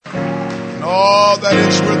all that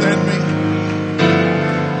is within me.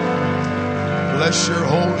 Bless your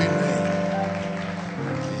holy name.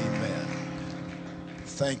 Amen.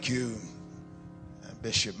 Thank you,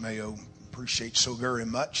 Bishop Mayo. Appreciate so very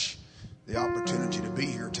much the opportunity to be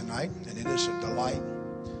here tonight, and it is a delight.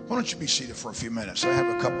 Why don't you be seated for a few minutes? I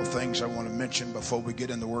have a couple of things I want to mention before we get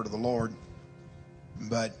in the Word of the Lord.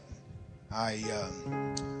 But I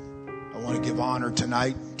want to give honor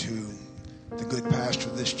tonight to the good pastor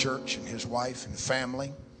of this church and his wife and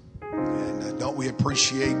family. And don't we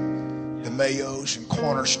appreciate the Mayos and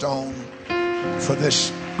Cornerstone for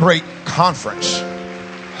this great conference,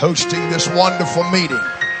 hosting this wonderful meeting.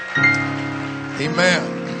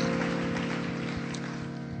 Amen.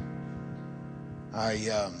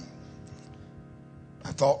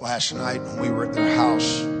 I thought last night when we were at their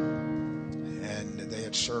house and they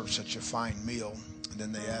had served such a fine meal, and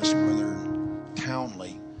then they asked Brother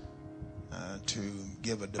Townley to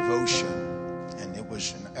give a devotion, and it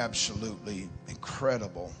was an absolutely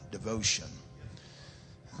incredible devotion.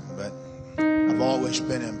 But I've always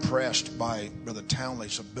been impressed by Brother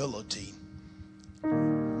Townley's ability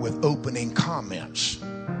with opening comments.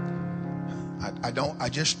 I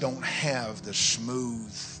just don't have the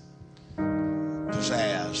smooth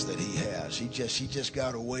pizzazz that he has. He just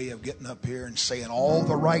got a way of getting up here and saying all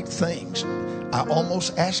the right things. I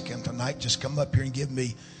almost asked him tonight, just come up here and give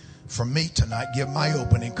my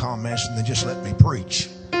opening comments and then just let me preach.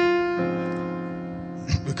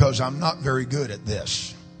 Because I'm not very good at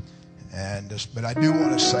this. But I do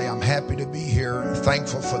want to say I'm happy to be here and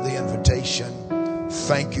thankful for the invitation.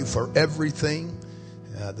 Thank you for everything.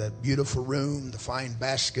 That beautiful room, the fine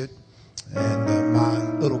basket, and my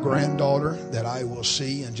little granddaughter that I will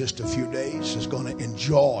see in just a few days is going to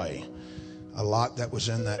enjoy a lot that was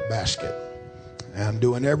in that basket. And I'm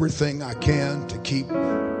doing everything I can to keep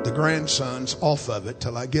the grandsons off of it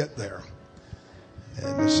till I get there.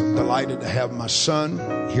 And I'm delighted to have my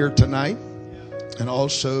son here tonight, and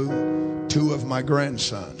also two of my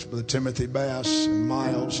grandsons, Brother Timothy Bass and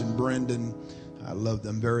Miles and Brendan. I love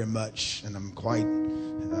them very much, and I'm quite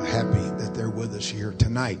happy that they're with us here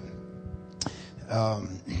tonight. I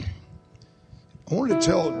wanted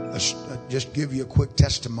to just give you a quick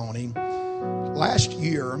testimony. Last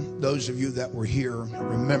year, those of you that were here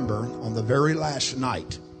remember on the very last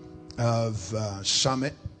night of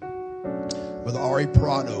Summit, Brother Ari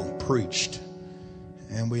Prado preached,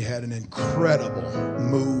 and we had an incredible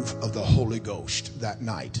move of the Holy Ghost that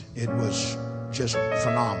night. It was just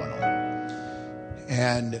phenomenal.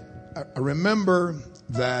 And I remember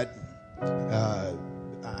that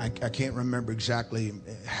I can't remember exactly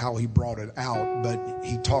how he brought it out, but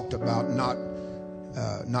he talked about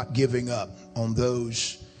not giving up on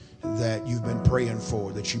those that you've been praying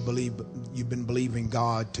for, that you've been believing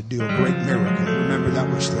God to do a great miracle. Remember, that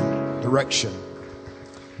was the direction.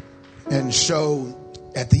 And so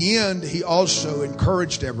at the end, he also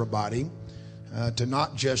encouraged everybody to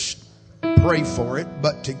not just pray for it,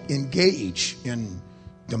 but to engage in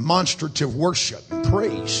demonstrative worship and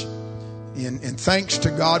praise and thanks to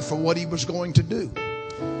God for what he was going to do.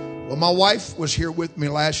 Well, my wife was here with me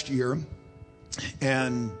last year,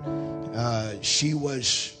 and she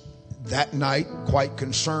was that night quite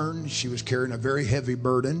concerned. She was carrying a very heavy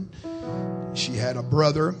burden. She had a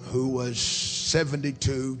brother who was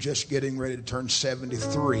 72, just getting ready to turn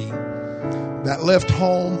 73, that left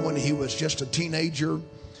home when he was just a teenager.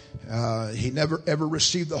 He never ever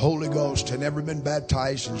received the Holy Ghost, had never been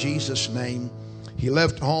baptized in Jesus' name. He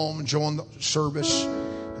left home, joined the service,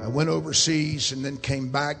 went overseas, and then came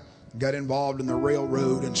back, got involved in the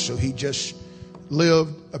railroad, and so he just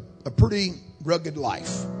lived a pretty rugged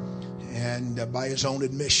life, and by his own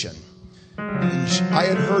admission. And I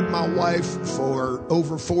had heard my wife for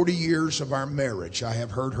over 40 years of our marriage. I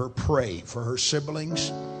have heard her pray for her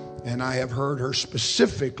siblings, and I have heard her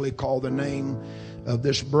specifically call the name of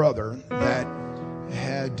this brother that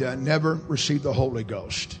had never received the Holy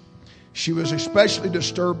Ghost. She was especially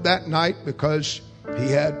disturbed that night because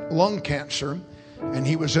he had lung cancer and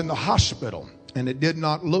he was in the hospital, and it did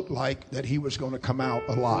not look like that he was going to come out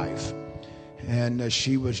alive. And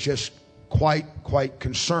she was just quite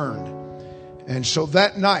concerned. And so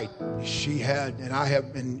that night she had,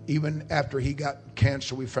 and even after he got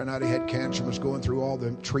cancer, we found out he had cancer, was going through all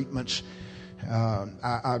the treatments.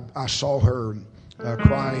 I saw her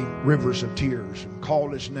cry rivers of tears and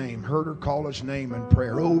called his name, heard her call his name in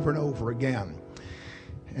prayer over and over again.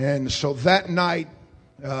 And so that night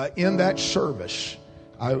in that service,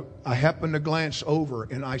 I happened to glance over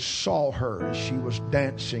and I saw her as she was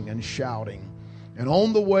dancing and shouting. And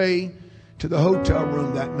on the way to the hotel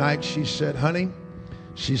room that night, she said, "Honey,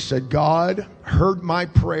 She said, God heard my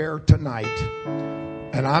prayer tonight,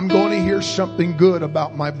 and I'm going to hear something good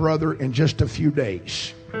about my brother in just a few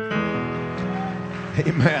days.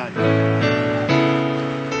 Amen.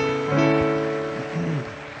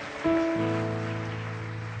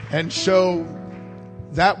 And so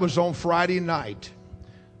that was on Friday night.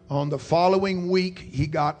 On the following week, he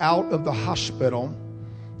got out of the hospital.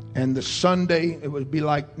 And the Sunday, it would be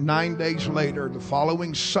like 9 days later, the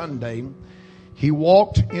following Sunday, he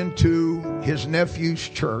walked into his nephew's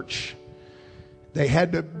church. They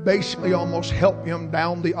had to basically almost help him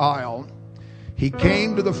down the aisle. He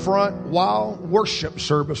came to the front while worship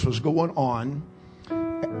service was going on,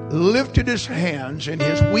 lifted his hands in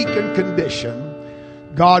his weakened condition.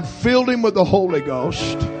 God filled him with the Holy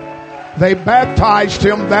Ghost. They baptized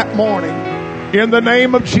him that morning in the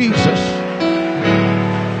name of Jesus.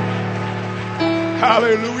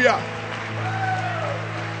 Hallelujah.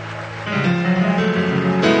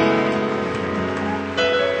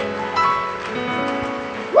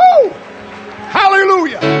 Woo!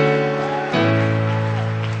 Hallelujah.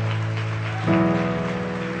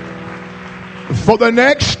 For the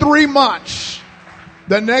next 3 months,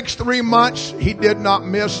 he did not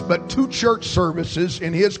miss but 2 church services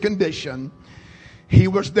in his condition. He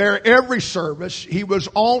was there every service. He was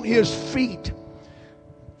on his feet,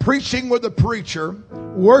 preaching with the preacher,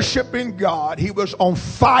 worshiping God. He was on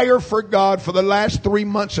fire for God for the last 3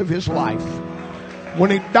 months of his life. When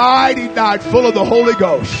he died full of the Holy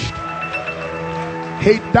Ghost.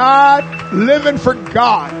 He died living for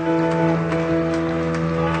God.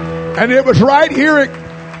 And it was right here at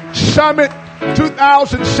Summit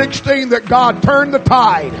 2016 that God turned the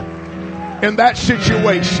tide in that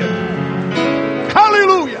situation.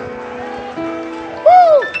 Hallelujah.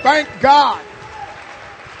 Woo! Thank God.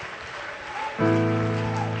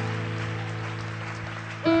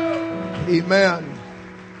 Amen.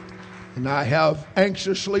 And I have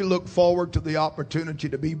anxiously looked forward to the opportunity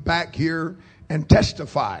to be back here and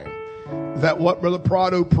testify that what Brother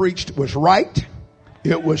Prado preached was right.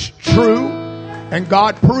 It was true. And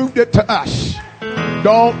God proved it to us.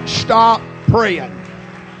 Don't stop praying.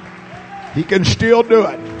 He can still do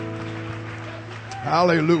it.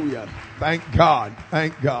 Hallelujah. Thank God.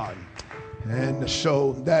 Thank God. And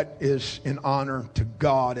so that is in honor to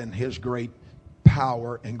God and His great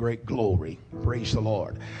power and great glory. Praise the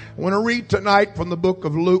Lord. I want to read tonight from the book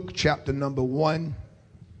of Luke, chapter number 1.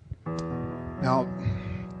 Now,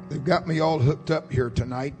 they've got me all hooked up here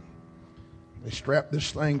tonight. They strapped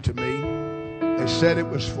this thing to me. They said it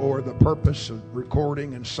was for the purpose of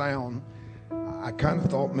recording and sound. I kind of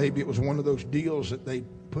thought maybe it was one of those deals that they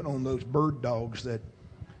put on those bird dogs, that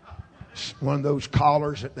one of those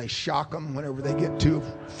collars that they shock them whenever they get too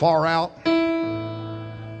far out.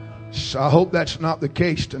 So I hope that's not the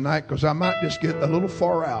case tonight, because I might just get a little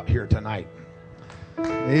far out here tonight.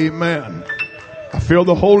 Amen. I feel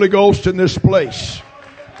the Holy Ghost in this place.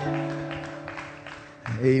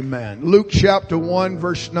 Amen. Luke chapter 1,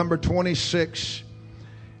 verse number 26.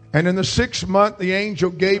 And in the 6th month, the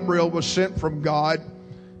angel Gabriel was sent from God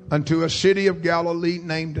unto a city of Galilee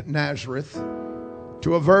named Nazareth,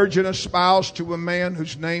 to a virgin espoused to a man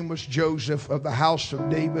whose name was Joseph, of the house of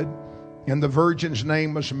David, and the virgin's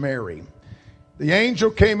name was Mary. The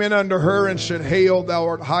angel came in unto her and said, Hail, thou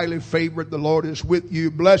art highly favored, the Lord is with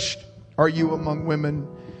you. Blessed are you among women.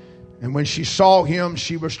 And when she saw him,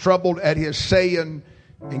 she was troubled at his saying,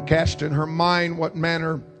 and cast in her mind what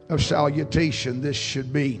manner of salutation this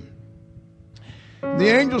should be.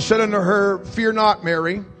 The angel said unto her, Fear not,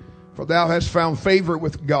 Mary, for thou hast found favor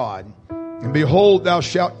with God. And behold, thou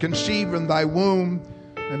shalt conceive in thy womb,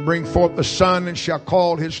 and bring forth a son, and shall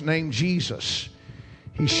call his name Jesus.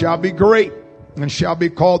 He shall be great, and shall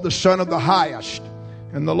be called the Son of the Highest.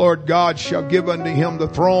 And the Lord God shall give unto him the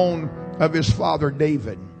throne of his father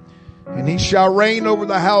David. And he shall reign over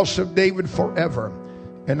the house of David forever.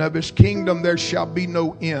 And of his kingdom there shall be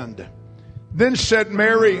no end. Then said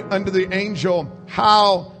Mary unto the angel,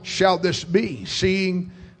 How shall this be,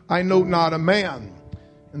 seeing I know not a man?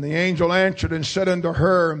 And the angel answered and said unto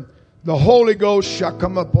her, The Holy Ghost shall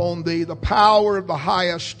come upon thee, the power of the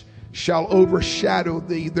highest shall overshadow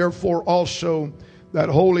thee. Therefore also that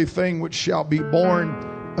holy thing which shall be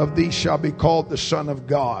born of thee shall be called the Son of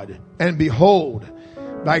God. And behold,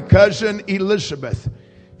 thy cousin Elizabeth,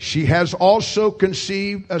 she has also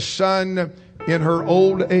conceived a son in her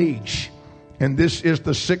old age. And this is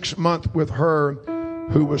the 6th month with her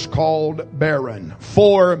who was called barren.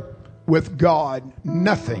 For with God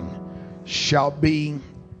nothing shall be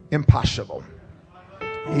impossible.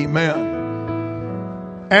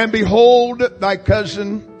 Amen. And behold, thy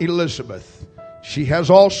cousin Elizabeth, she has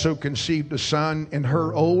also conceived a son in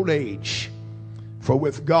her old age. For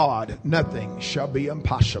with God nothing shall be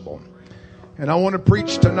impossible. And I want to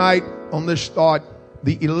preach tonight on this thought,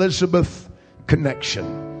 the Elizabeth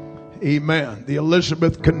connection. Amen. The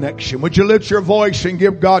Elizabeth connection. Would you lift your voice and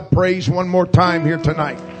give God praise one more time here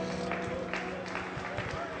tonight?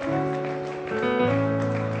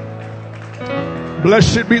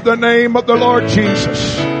 Blessed be the name of the Lord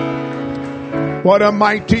Jesus. What a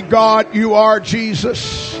mighty God you are,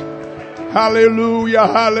 Jesus. Hallelujah,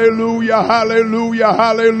 hallelujah, hallelujah,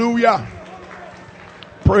 hallelujah.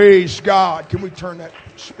 Praise God. Can we turn that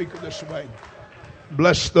speaker this way?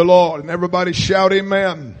 Bless the Lord. And everybody shout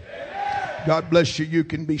amen. God bless you. You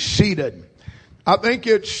can be seated. I think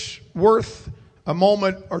it's worth a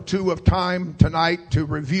moment or two of time tonight to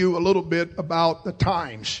review a little bit about the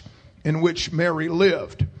times in which Mary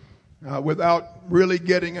lived, without really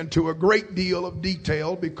getting into a great deal of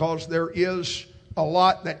detail, because there is a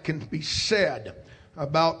lot that can be said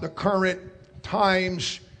about the current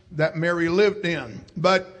times that Mary lived in.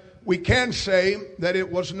 But we can say that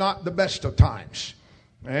it was not the best of times.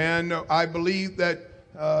 And I believe that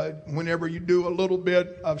whenever you do a little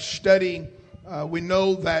bit of study, we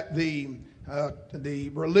know that the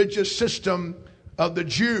religious system of the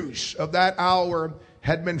Jews of that hour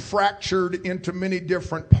had been fractured into many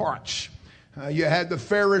different parts. You had the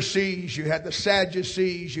Pharisees, you had the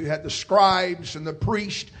Sadducees, you had the scribes and the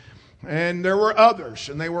priests, and there were others,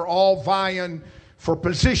 and they were all vying for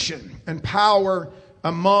position and power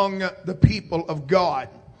among the people of God.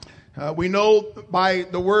 We know by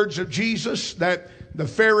the words of Jesus that the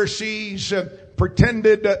Pharisees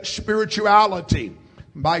pretended spirituality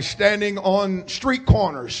by standing on street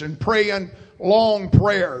corners and praying long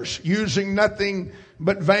prayers, using nothing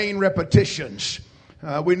but vain repetitions.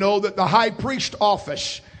 We know that the high priest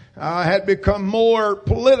office had become more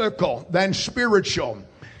political than spiritual.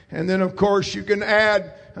 And then, of course, you can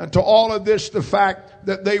add to all of this the fact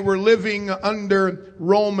that they were living under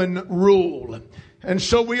Roman rule. And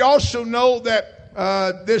so we also know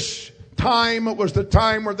that this time was the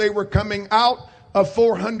time where they were coming out of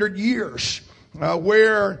 400 years,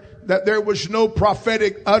 where that there was no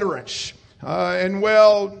prophetic utterance.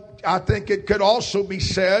 I think it could also be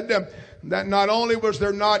said that not only was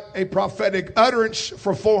there not a prophetic utterance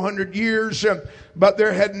for 400 years, but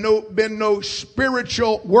there had been no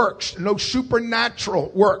spiritual works, no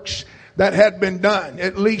supernatural works that had been done.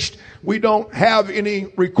 At least we don't have any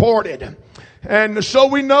recorded. And so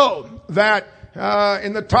we know that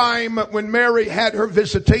in the time when Mary had her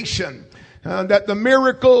visitation, that the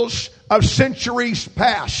miracles of centuries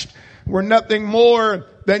past were nothing more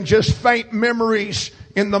than just faint memories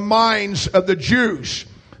in the minds of the Jews.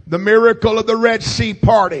 The miracle of the Red Sea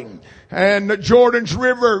parting and the Jordan's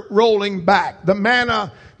River rolling back. The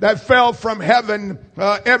manna that fell from heaven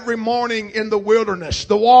every morning in the wilderness.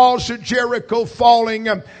 The walls of Jericho falling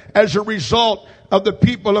as a result of the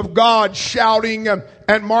people of God shouting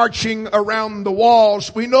and marching around the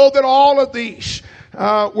walls. We know that all of these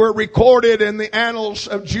were recorded in the annals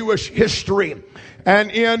of Jewish history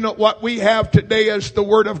and in what we have today as the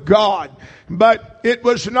Word of God. But it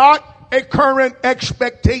was not a current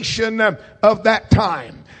expectation of that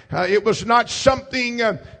time. It was not something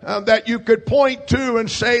that you could point to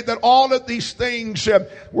and say that all of these things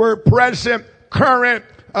were present, current,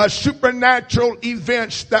 supernatural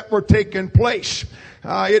events that were taking place.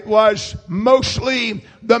 It was mostly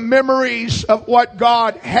the memories of what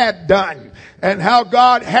God had done and how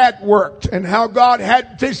God had worked and how God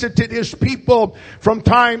had visited His people from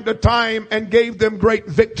time to time and gave them great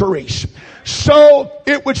victories. So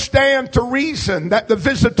it would stand to reason that the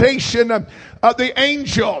visitation of the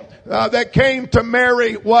angel that came to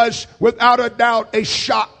Mary was without a doubt a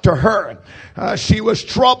shock to her. She was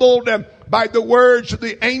troubled by the words of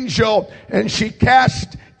the angel, and she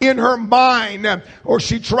cast in her mind, or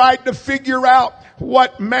she tried to figure out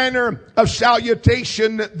what manner of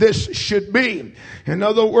salutation this should be. In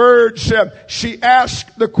other words, she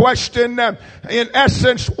asked the question, in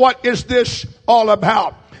essence, what is this all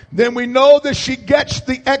about? Then we know that she gets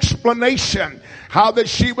the explanation, how that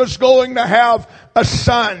she was going to have a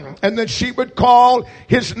son and that she would call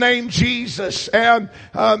his name Jesus, and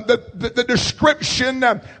the description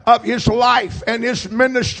of his life and his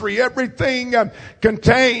ministry, everything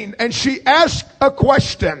contained. And she asked a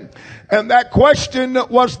question, and that question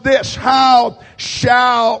was this: how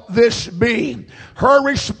shall this be? Her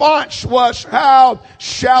response was, how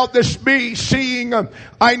shall this be, seeing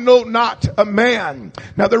I know not a man?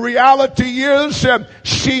 Now the reality is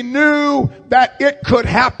she knew that it could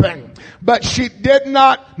happen, but she did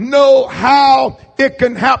not know how it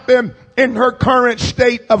can happen in her current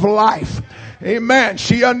state of life. Amen.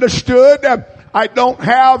 She understood I don't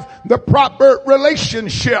have the proper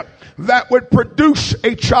relationship that would produce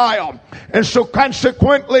a child. And so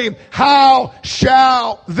consequently, how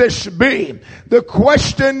shall this be? The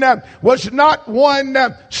question was not one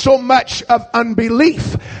so much of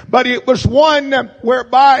unbelief, but it was one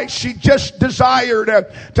whereby she just desired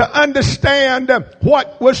to understand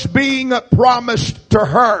what was being promised to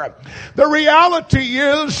her. The reality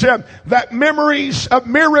is that memories of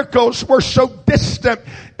miracles were so distant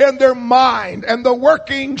in their mind, and the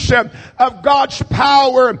workings of God's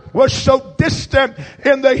power was so distant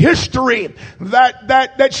in the history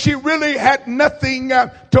that she really had nothing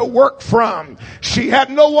to work from. She had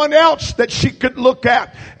no one else that she could look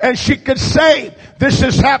at and she could say, this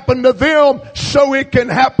has happened to them, so it can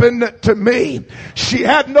happen to me. She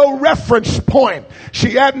had no reference point.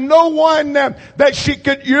 She had no one that she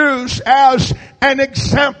could use as an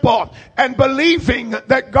example, and believing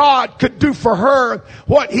that God could do for her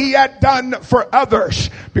what He had done for others.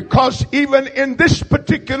 Because even in this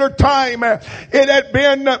particular time, it had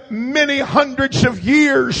been many hundreds of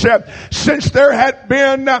years since there had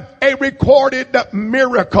been a recorded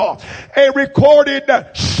miracle, a recorded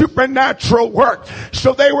supernatural work.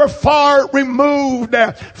 So they were far removed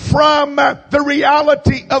from the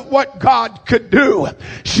reality of what God could do.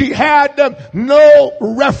 She had no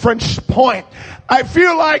reference point. I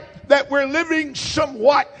feel like that we're living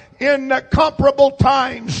somewhat in comparable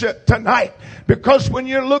times tonight. Because when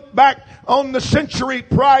you look back on the century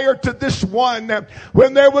prior to this one,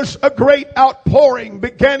 when there was a great outpouring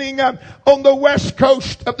beginning on the west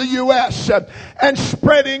coast of the U.S. And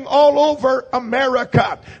spreading all over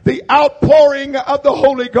America, the outpouring of the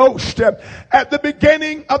Holy Ghost at the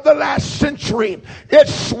beginning of the last century, it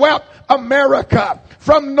swept America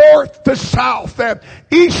from north to south,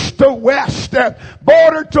 east to west,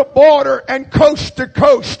 border to border, and coast to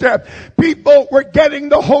coast. People were getting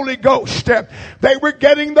the Holy Ghost. They were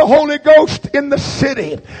getting the Holy Ghost in the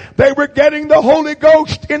city. They were getting the Holy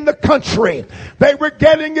Ghost in the country. They were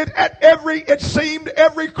getting it at it seemed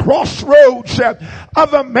every crossroads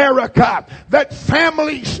of America. That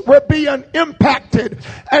families were being impacted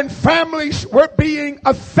and families were being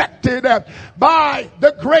affected by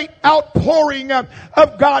the great outpouring of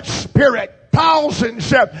God's Spirit.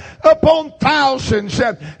 Thousands upon thousands,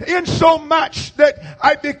 in so much that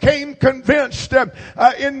I became convinced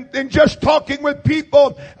in just talking with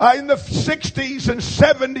people in the 60s and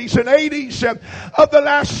 70s and 80s of the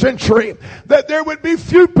last century, that there would be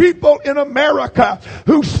few people in America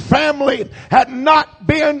whose family had not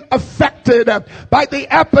been affected by the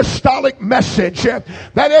apostolic message,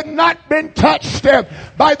 that had not been touched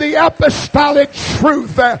by the apostolic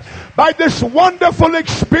truth, by this wonderful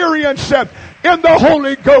experience in the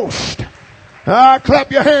Holy Ghost.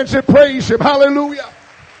 Clap your hands and praise Him. Hallelujah.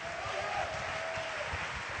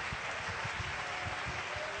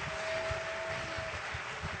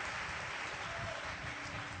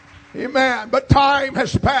 Amen. But time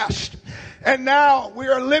has passed. And now we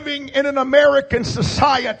are living in an American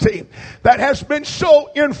society that has been so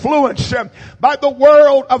influenced by the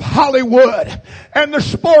world of Hollywood and the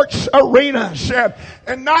sports arenas,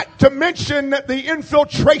 and not to mention the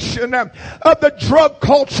infiltration of the drug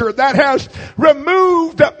culture that has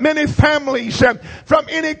removed many families from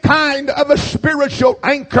any kind of a spiritual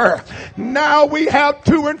anchor. Now we have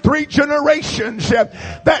 2 and 3 generations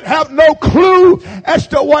that have no clue as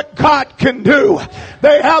to what God can do.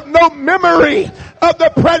 They have no memory of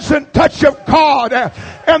the present touch of God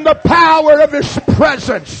and the power of His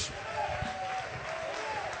presence.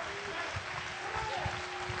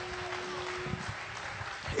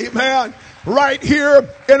 Amen. Right here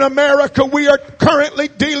in America, we are currently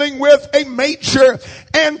dealing with a major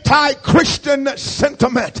anti-Christian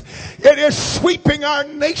sentiment. It is sweeping our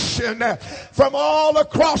nation from all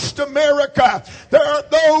across America. There are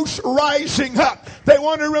those rising up. They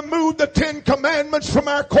want to remove the 10 Commandments from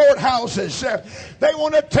our courthouses. They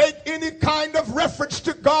want to take any kind of reference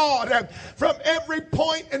to God from every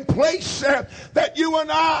point and place that you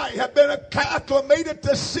and I have been acclimated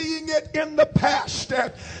to seeing it in the past.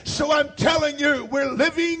 So I'm telling you, we're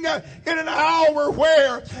living in an hour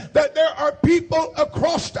where that there are people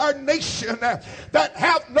across our nation that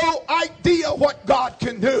have no idea what God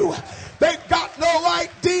can do. They've got no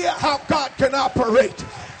idea how God can operate.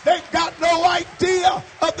 They've got no idea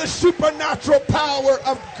of the supernatural power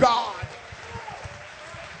of God.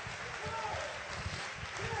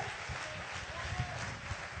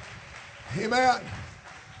 Amen.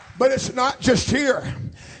 But it's not just here.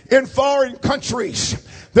 In foreign countries,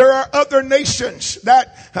 There are other nations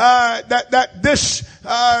that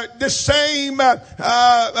this same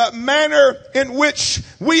manner in which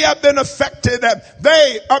we have been affected,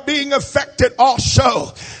 they are being affected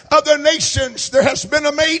also. Other nations, there has been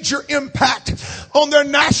a major impact on their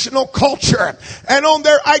national culture and on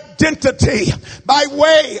their identity by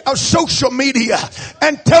way of social media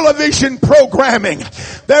and television programming.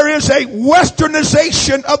 There is a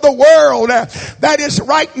westernization of the world that is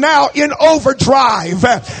right now in overdrive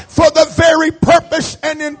for the very purpose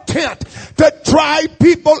and intent to drive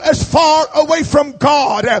people as far away from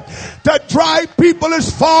God, to drive people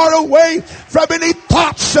as far away from any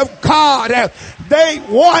thoughts of God. They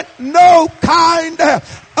want no kind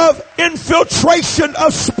of infiltration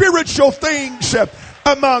of spiritual things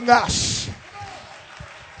among us.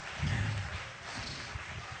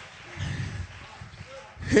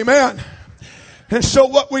 Amen. And so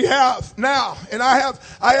what we have now, and I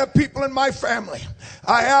have people in my family.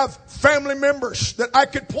 I have family members that I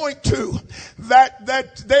could point to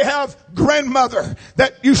that they have grandmother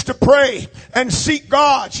that used to pray and seek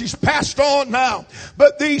God. She's passed on now.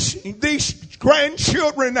 But these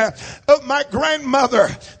grandchildren of my grandmother,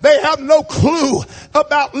 they have no clue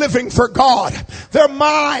about living for God. Their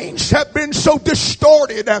minds have been so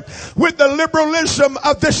distorted with the liberalism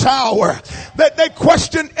of this hour that they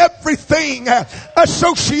question everything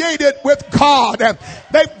associated with God.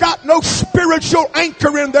 They've got no spiritual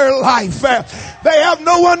anchor in their life. They have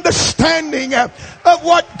no understanding of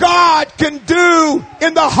what God can do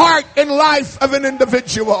in the heart and life of an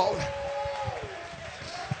individual.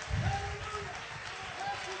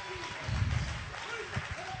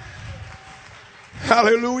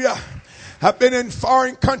 Hallelujah. I've been in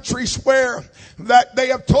foreign countries where that they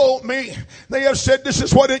have told me, they have said this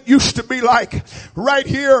is what it used to be like right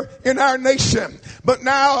here in our nation. But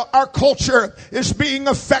now our culture is being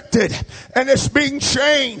affected and it's being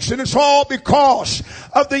changed, and it's all because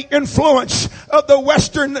of the influence of the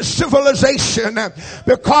Western civilization,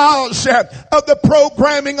 because of the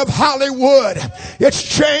programming of Hollywood. It's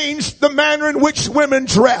changed the manner in which women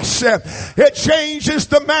dress. It changes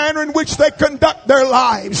the manner in which they conduct their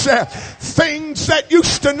lives. Things that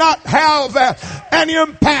used to not have an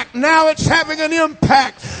impact, now it's having an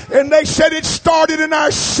impact. And they said it started in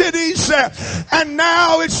our cities and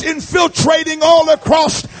now it's infiltrating all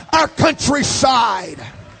across our countryside.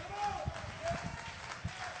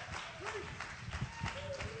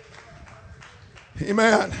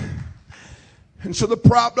 Amen. And so the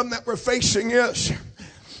problem that we're facing is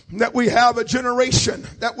that we have a generation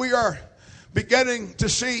that we are beginning to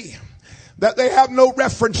see that they have no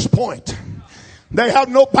reference point. They have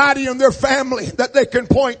nobody in their family that they can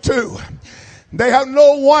point to. They have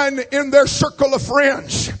no one in their circle of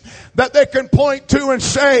friends that they can point to and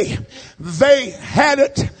say they had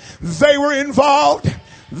it, they were involved,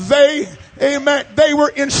 they were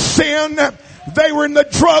in sin, they were in the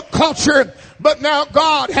drug culture, but now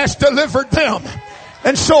God has delivered them.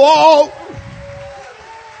 And so all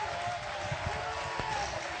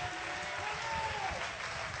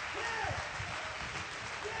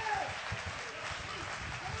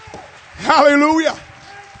hallelujah.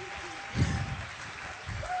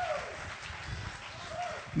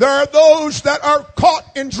 There are those that are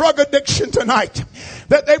caught in drug addiction tonight,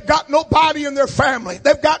 that they've got nobody in their family,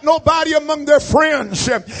 they've got nobody among their friends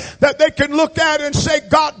that they can look at and say,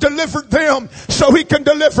 God delivered them, so he can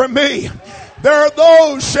deliver me. There are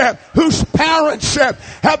those whose parents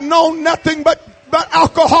have known nothing but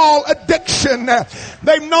alcohol addiction.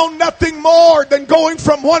 They've known nothing more than going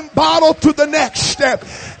from one bottle to the next.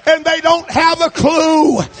 And they don't have a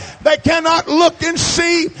clue. They cannot look and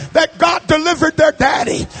see that God delivered their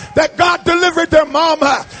daddy, that God delivered their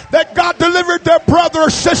mama, that God delivered their brother or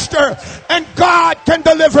sister, and God can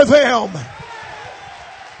deliver them.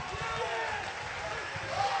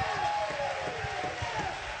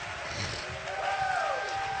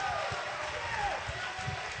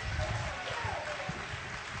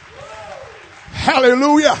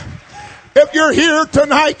 Hallelujah. If you're here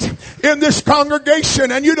tonight in this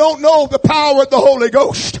congregation and you don't know the power of the Holy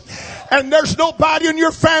Ghost, and there's nobody in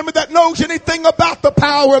your family that knows anything about the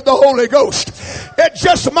power of the Holy Ghost, it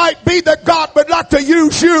just might be that God would like to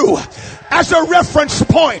use you as a reference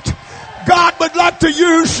point. God would like to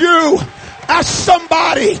use you as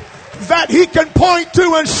somebody that he can point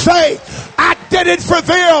to and say, I did it for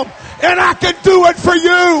them and I can do it for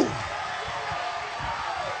you.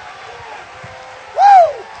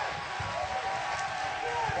 Woo!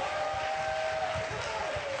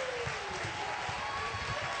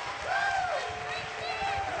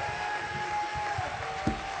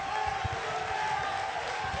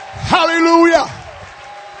 Hallelujah.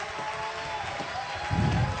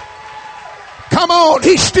 Come on,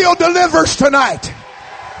 he still delivers tonight.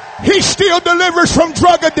 He still delivers from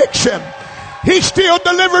drug addiction. He still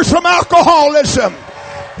delivers from alcoholism.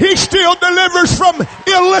 He still delivers from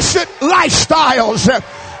illicit lifestyles.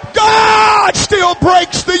 God still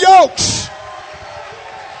breaks the yokes.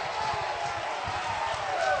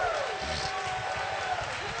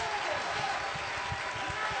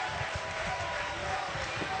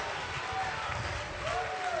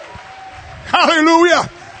 Hallelujah.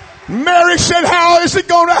 Mary said, how is it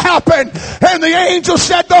going to happen? And the angel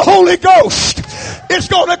said, the Holy Ghost is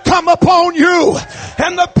going to come upon you.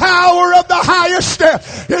 And the power of the highest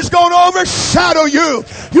is going to overshadow you.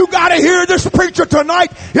 You got to hear this preacher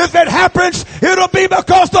tonight. If it happens, it'll be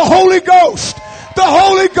because the Holy Ghost, the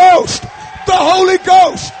Holy Ghost, the Holy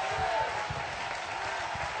Ghost.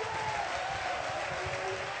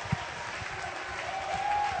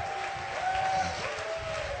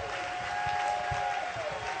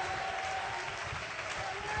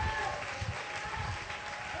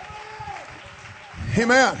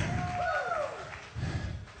 Amen.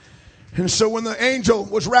 And so when the angel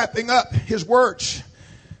was wrapping up his words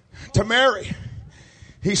to Mary,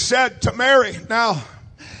 he said to Mary, now,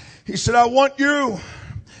 he said, I want you,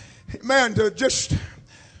 man, to just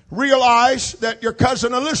realize that your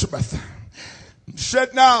cousin Elizabeth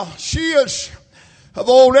said, now, she is of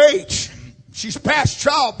old age. She's past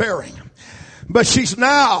childbearing, but she's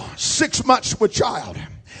now 6 months with child.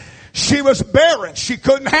 She was barren. She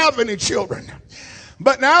couldn't have any children.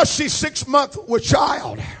 But now she's 6 months with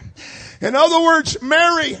child. In other words,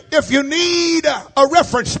 Mary, if you need a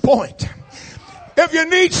reference point, if you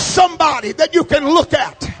need somebody that you can look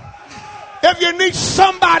at, if you need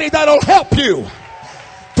somebody that'll help you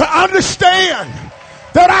to understand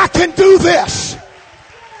that I can do this,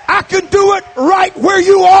 I can do it right where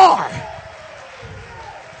you are.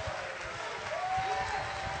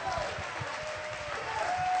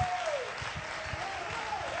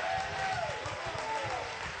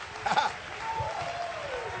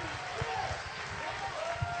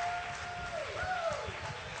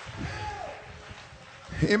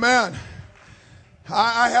 Amen.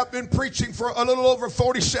 I have been preaching for a little over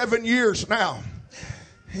 47 years now.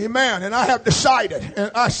 Amen. And I have decided,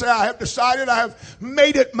 I have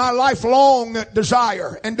made it my lifelong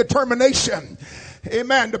desire and determination,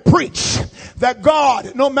 amen, to preach that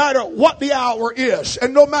God, no matter what the hour is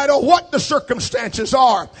and no matter what the circumstances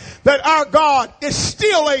are, that our God is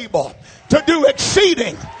still able to do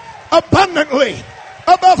exceeding abundantly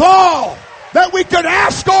above all that we could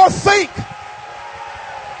ask or think.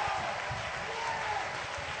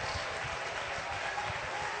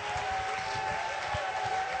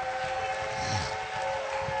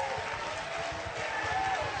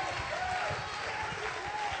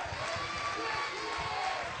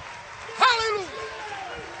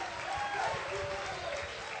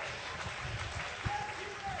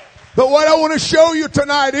 But what I want to show you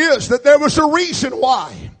tonight is that there was a reason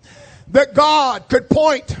why that God could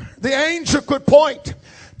point, the angel could point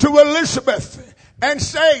to Elizabeth and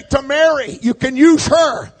say to Mary, you can use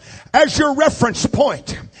her as your reference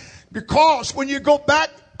point. Because when you go back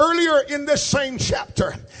earlier in this same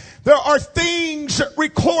chapter, there are things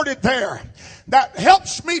recorded there that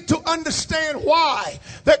helps me to understand why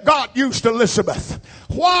that God used Elizabeth.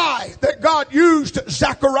 Why that God used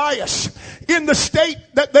Zacharias in the state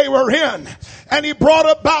that they were in. And he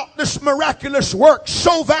brought about this miraculous work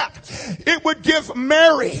so that it would give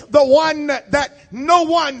Mary, the one that no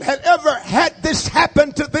one had ever had this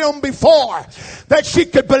happen to them before, that she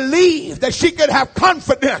could believe, that she could have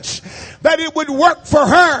confidence that it would work for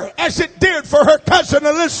her as it did for her cousin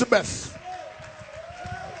Elizabeth.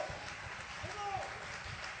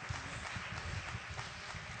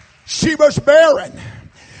 She was barren,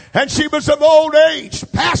 and she was of old age,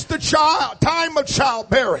 past the time of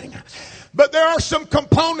childbearing. But there are some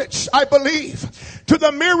components, I believe, to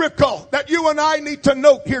the miracle that you and I need to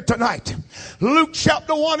note here tonight. Luke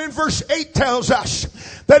chapter 1 and verse 8 tells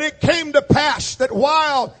us that it came to pass that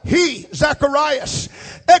while he, Zacharias,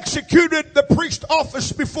 executed the priest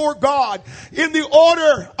office before God in the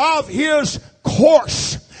order of his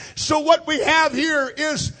course. So what we have here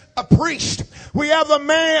is a priest. We have a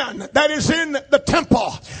man that is in the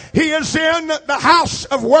temple. He is in the house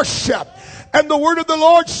of worship. And the word of the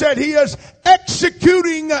Lord said he is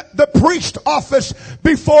executing the priest office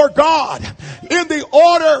before God in the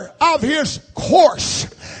order of his course.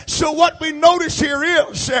 So what we notice here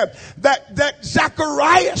is that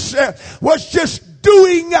Zacharias was just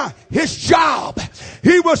doing his job.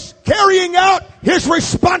 He was carrying out his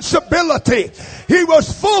responsibility. He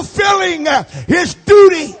was fulfilling his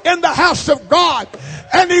duty in the house of God.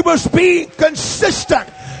 And he was being consistent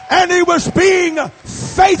And he was being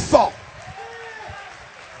faithful.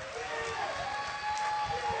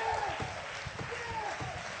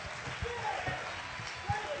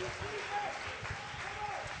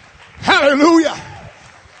 Hallelujah.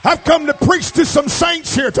 I've come to preach to some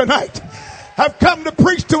saints here tonight. I've come to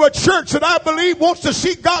preach to a church that I believe wants to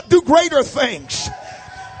see God do greater things.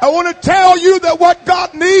 I want to tell you that what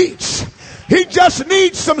God needs, He just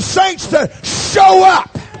needs some saints to show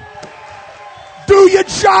up. Do your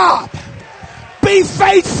job. Be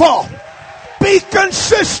faithful. Be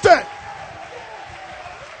consistent.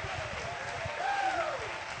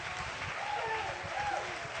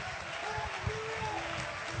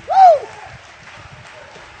 Woo!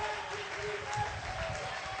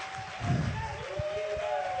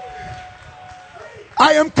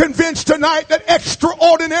 I am convinced tonight that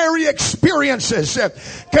extraordinary experiences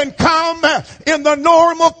can come in the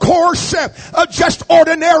normal course of just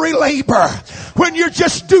ordinary labor. When you're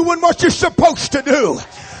just doing what you're supposed to do.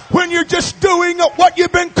 When you're just doing what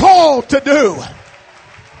you've been called to do.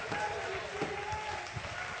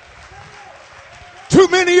 Too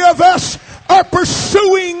many of us are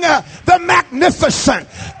pursuing the magnificent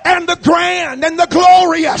and the grand and the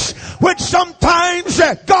glorious, which sometimes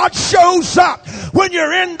God shows up when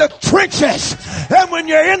you're in the trenches and when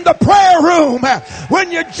you're in the prayer room,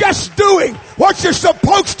 when you're just doing what you're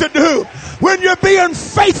supposed to do, when you're being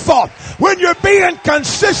faithful, when you're being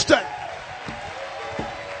consistent.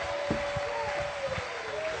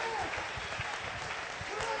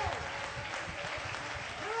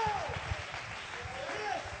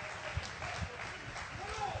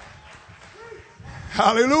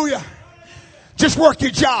 Hallelujah. Just work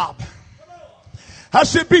your job. I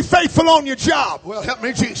said be faithful on your job. Well, help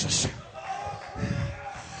me, Jesus.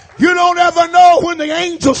 You don't ever know when the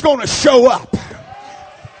angel's going to show up.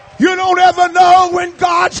 You don't ever know when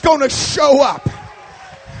God's going to show up.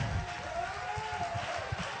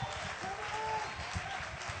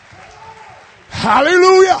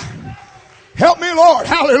 Hallelujah. Help me, Lord.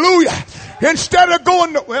 Hallelujah. Instead of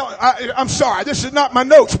going to, I'm sorry, this is not my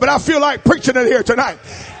notes, but I feel like preaching it here tonight.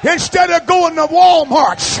 Instead of going to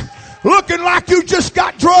Walmart's, looking like you just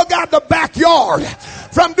got drug out the backyard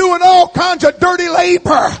from doing all kinds of dirty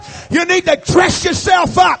labor, you need to dress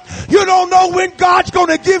yourself up. You don't know when God's going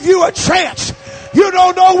to give you a chance. You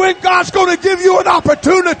don't know when God's going to give you an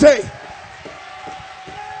opportunity.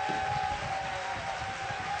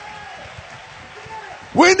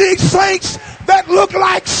 We need saints that look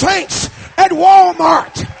like saints at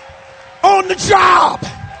Walmart, on the job.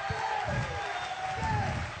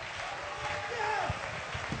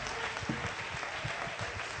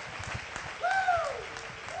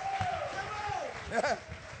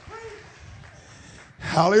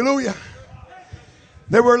 Hallelujah.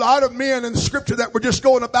 There were a lot of men in the scripture that were just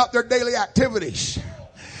going about their daily activities,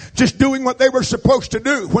 just doing what they were supposed to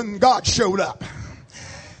do when God showed up.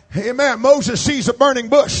 Amen. Moses sees a burning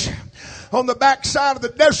bush on the backside of the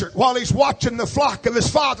desert while he's watching the flock of his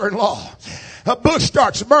father-in-law. A bush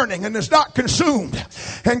starts burning and is not consumed.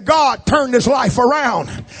 And God turned his life around,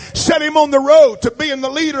 set him on the road to being the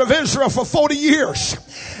leader of Israel for 40 years.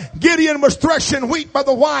 Gideon was threshing wheat by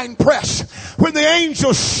the wine press when the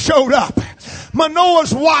angels showed up.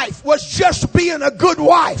 Manoah's wife was just being a good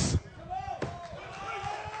wife.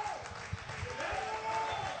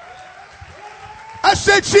 I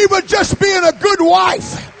said she was just being a good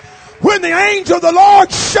wife when the angel of the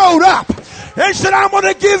Lord showed up and said, I'm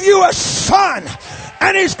going to give you a son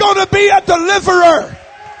and he's going to be a deliverer.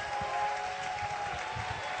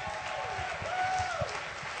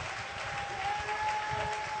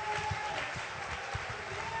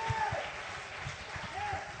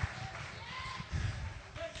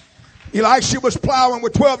 Elisha was plowing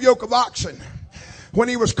with 12 yoke of oxen when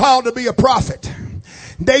he was called to be a prophet.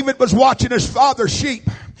 David was watching his father's sheep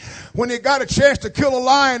when he got a chance to kill a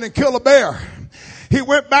lion and kill a bear. He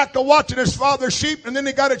went back to watching his father's sheep, and then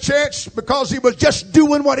he got a chance because he was just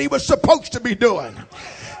doing what he was supposed to be doing.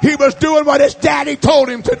 He was doing what his daddy told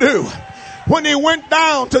him to do. When he went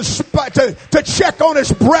down to check on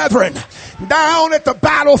his brethren down at the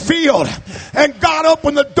battlefield, and God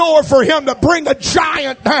opened the door for him to bring a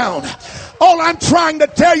giant down. All I'm trying to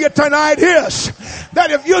tell you tonight is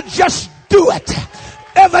that if you just do it,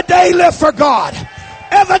 every day live for God,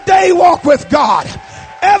 every day walk with God,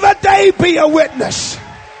 every day be a witness.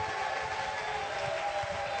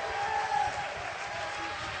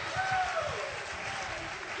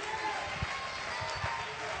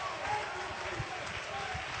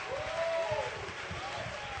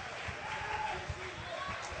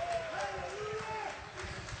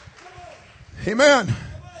 Amen.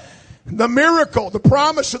 The miracle, the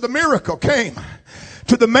promise of the miracle came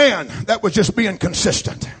to the man that was just being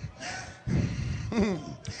consistent.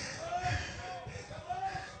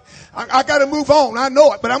 I got to move on. I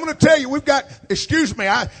know it, but I'm going to tell you,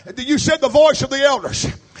 you said the voice of the elders.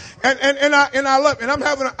 And I love it.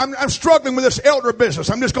 And I'm struggling with this elder business.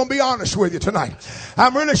 I'm just going to be honest with you tonight.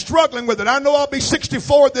 I'm really struggling with it. I know I'll be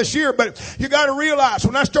 64 this year, but you got to realize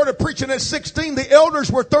when I started preaching at 16, the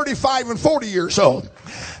elders were 35 and 40 years old.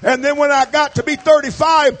 And then when I got to be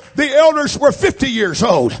 35, the elders were 50 years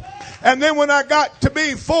old. And then when I got to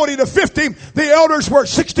be 40 to 50, the elders were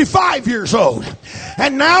 65 years old.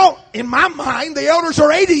 And now, in my mind, the elders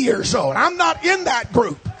are 80 years old. I'm not in that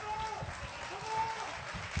group.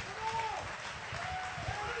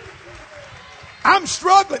 I'm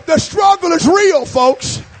struggling. The struggle is real,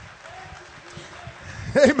 folks.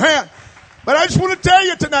 Amen. But I just want to tell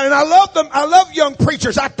you tonight, and I love them. I love young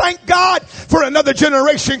preachers. I thank God for another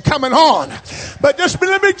generation coming on. But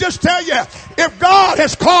let me just tell you, if God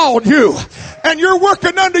has called you and you're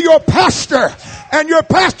working under your pastor and your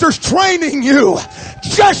pastor's training you,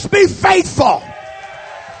 just be faithful.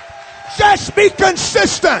 Just be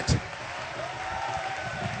consistent.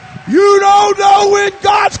 You don't know when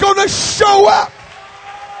God's going to show up.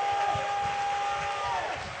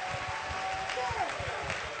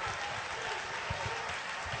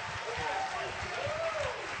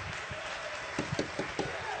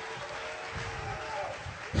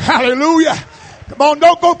 Hallelujah. Come on,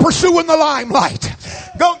 don't go pursuing the limelight.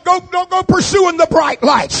 Don't go pursuing the bright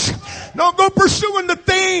lights. Don't go pursuing the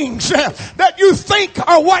things that you think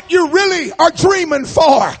are what you really are dreaming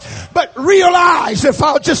for. But realize, if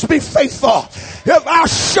I'll just be faithful, if I'll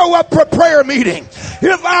show up for prayer meeting,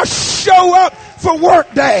 if I'll show up for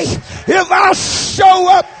work day, if I'll show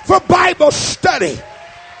up for Bible study,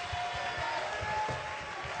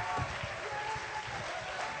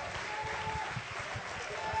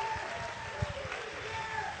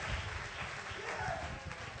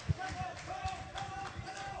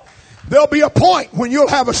 there'll be a point when you'll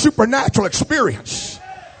have a supernatural experience.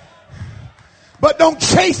 But don't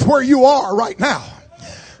chafe where you are right now.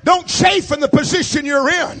 Don't chafe in the position you're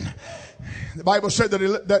in. The Bible said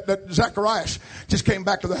that Zacharias just came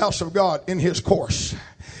back to the house of God in his course.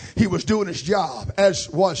 He was doing his job as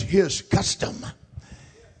was his custom.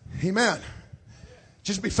 Amen.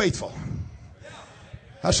 Just be faithful.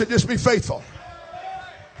 I said just be faithful.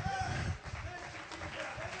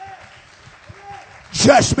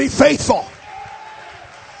 Just be faithful.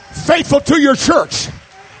 Faithful to your church.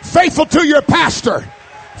 Faithful to your pastor.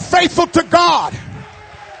 Faithful to God.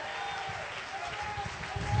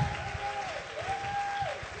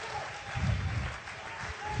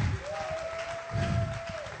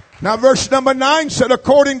 Now verse number 9 said,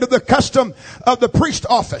 according to the custom of the priest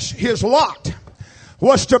office, his lot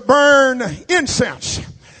was to burn incense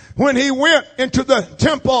when he went into the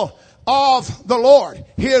temple of the Lord.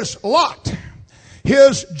 His lot,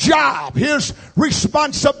 his job, his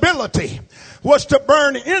responsibility was to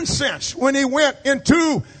burn incense when he went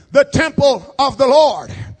into the temple of the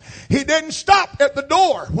Lord. He didn't stop at the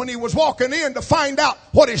door when he was walking in to find out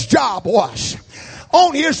what his job was.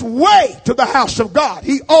 On his way to the house of God,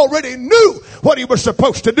 he already knew what he was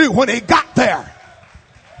supposed to do when he got there.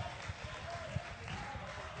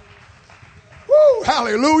 Woo,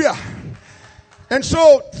 hallelujah. And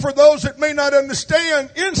so, for those that may not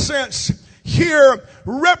understand, incense here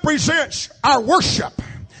represents our worship.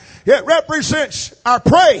 It represents our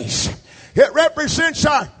praise. It represents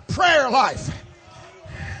our prayer life.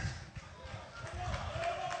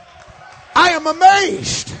 I am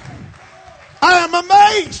amazed. I am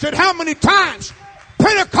amazed at how many times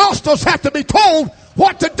Pentecostals have to be told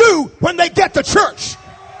what to do when they get to church.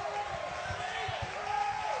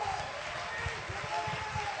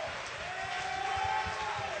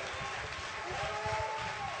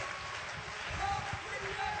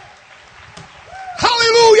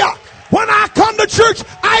 Hallelujah. When I come to church,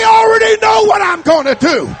 I already know what I'm going to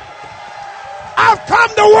do. I've come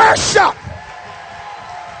to worship.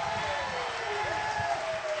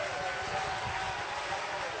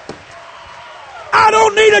 I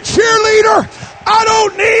don't need a cheerleader. I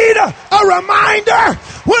don't need a reminder.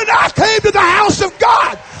 When I came to the house of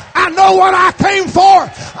God, I know what I came for.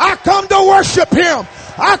 I come to worship Him.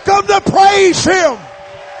 I come to praise Him.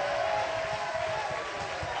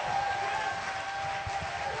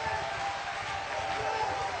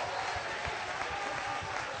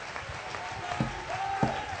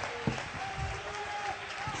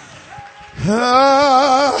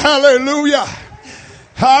 Hallelujah.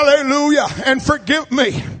 Hallelujah. And forgive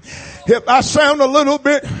me if I sound a little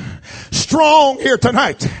bit strong here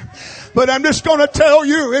tonight. But I'm just going to tell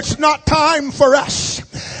you, it's not time for us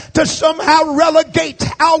to somehow relegate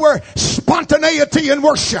our spontaneity in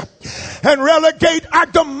worship and relegate our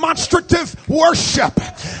demonstrative worship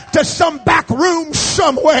to some back room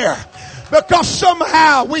somewhere, because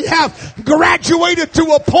somehow we have graduated to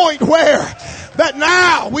a point where that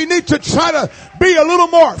now we need to try to be a little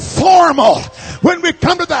more formal when we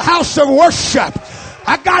come to the house of worship.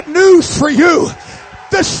 I got news for you.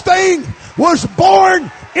 This thing was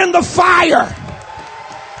born in the fire.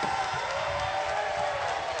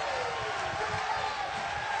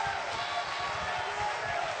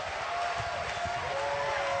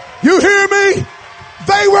 You hear me?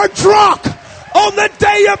 They were drunk on the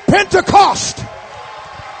day of Pentecost.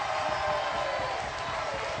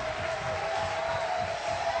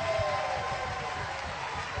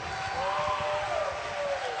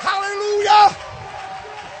 Hallelujah.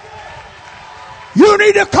 You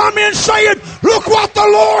need to come in saying, look what the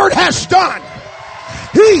Lord has done.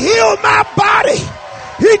 He healed my body.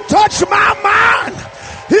 He touched my mind.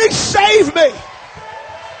 He saved me.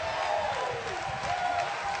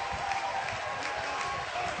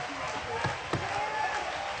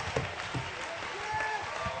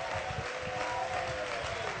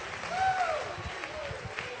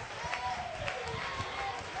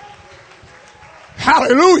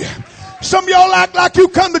 Hallelujah. Some of y'all act like you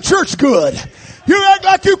come to church good. You act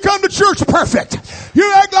like you come to church perfect.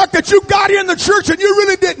 You act like that you got in the church and you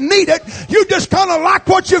really didn't need it. You just kind of like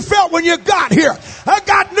what you felt when you got here. I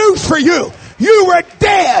got news for you. You were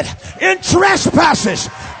dead in trespasses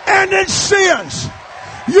and in sins.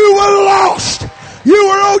 You were lost. You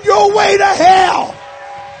were on your way to hell.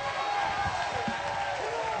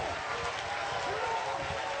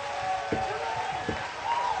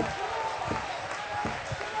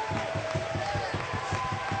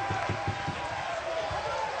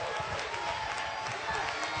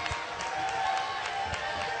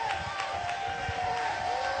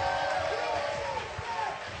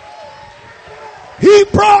 He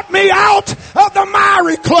brought me out of the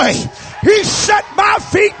miry clay. He set my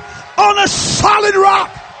feet on a solid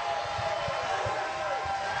rock.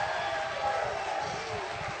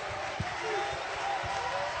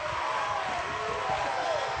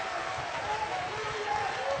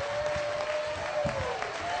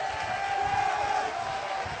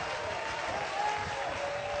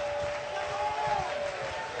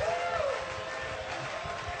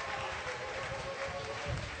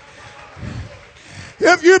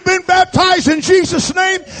 If you've been baptized in Jesus'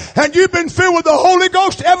 name and you've been filled with the Holy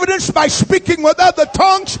Ghost, evidenced by speaking with other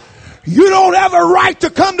tongues, you don't have a right to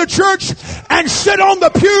come to church and sit on the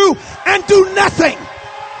pew and do nothing.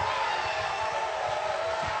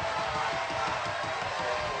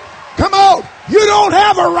 Come on. You don't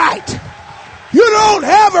have a right. You don't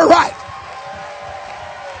have a right.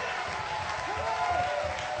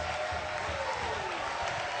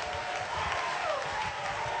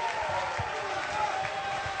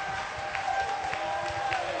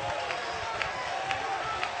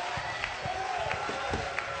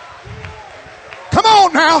 Come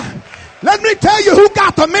on now. Let me tell you who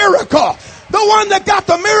got the miracle. The one that got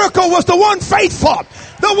the miracle was the one faithful.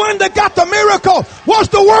 The one that got the miracle was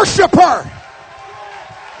the worshiper.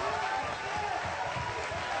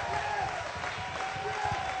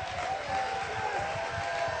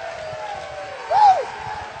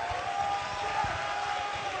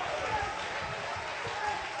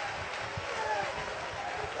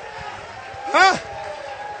 Huh?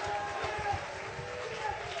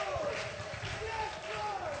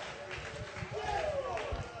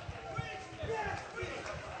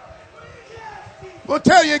 We'll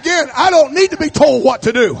tell you again, I don't need to be told what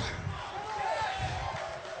to do.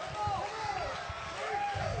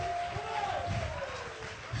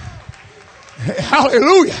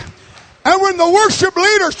 Hallelujah. And when the worship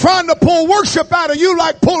leader's trying to pull worship out of you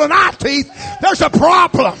like pulling eye teeth, there's a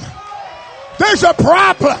problem. There's a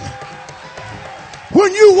problem.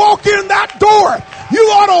 When you walk in that door, you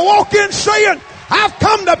ought to walk in saying, I've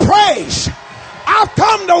come to praise. I've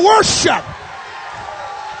come to worship.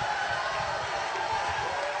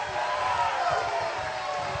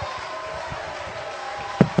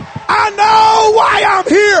 I know why I'm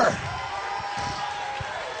here.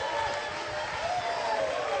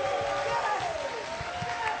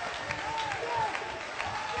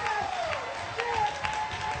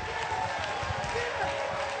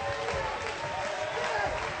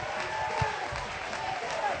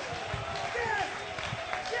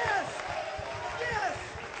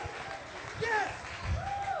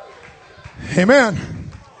 Amen.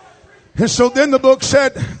 And so then the book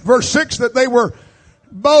said, verse 6, that they were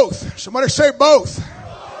both. Somebody say both.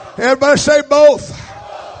 Everybody say both.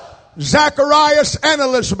 Zacharias and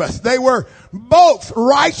Elizabeth. They were both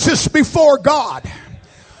righteous before God,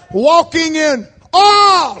 walking in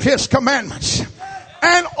all his commandments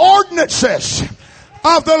and ordinances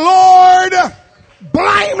of the Lord,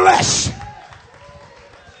 blameless.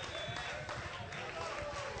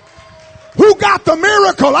 Who got the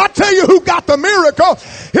miracle? I tell you who got the miracle.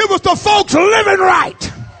 It was the folks living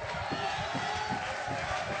right.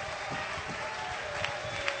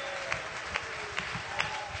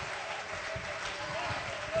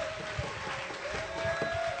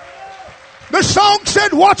 The song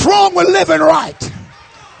said, what's wrong with living right?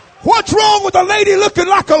 What's wrong with a lady looking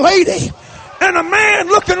like a lady and a man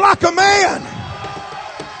looking like a man?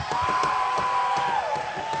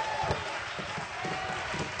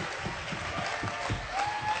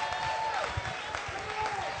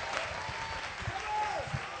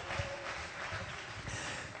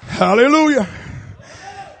 Hallelujah.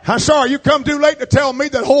 I'm sorry you come too late to tell me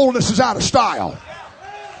that holiness is out of style.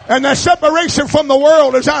 And that separation from the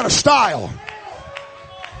world is out of style.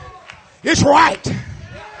 It's right.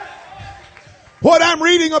 What I'm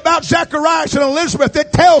reading about Zacharias and Elizabeth,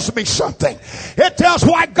 it tells me something. It tells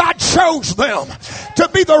why God chose them to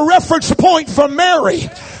be the reference point for Mary,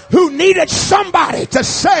 who needed somebody to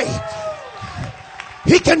say,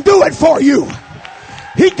 He can do it for you.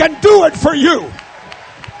 He can do it for you.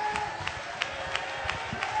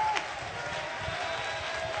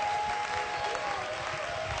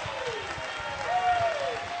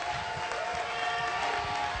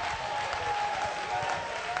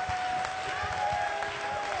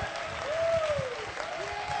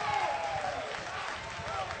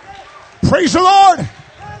 Praise the Lord.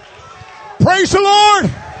 Praise the Lord.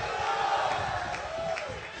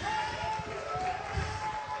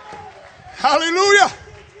 Hallelujah.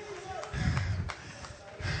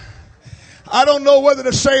 I don't know whether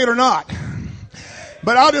to say it or not,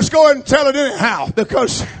 but I'll just go ahead and tell it anyhow,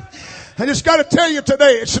 because I just got to tell you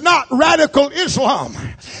today, it's not radical Islam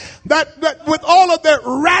that with all of their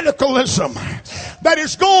radicalism that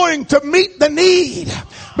is going to meet the need,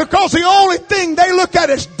 because the only thing they look at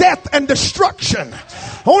is death and destruction.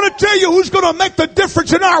 I want to tell you who's going to make the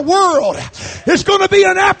difference in our world. It's going to be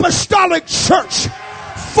an apostolic church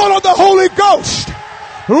full of the Holy Ghost,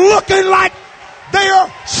 looking like they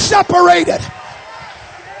are separated.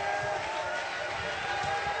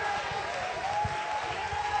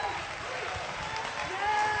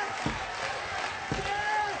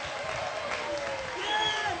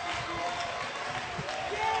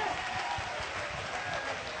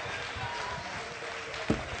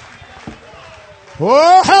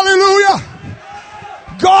 Oh,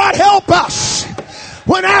 hallelujah. God help us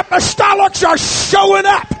when apostolics are showing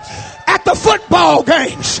up at the football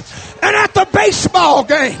games and at the baseball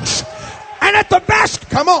games and at the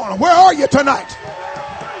Come on, where are you tonight?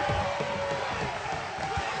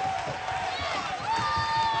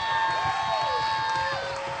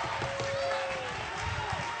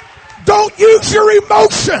 Don't use your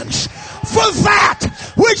emotions for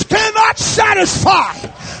that which cannot satisfy.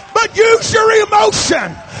 But use your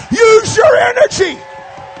emotion. Use your energy.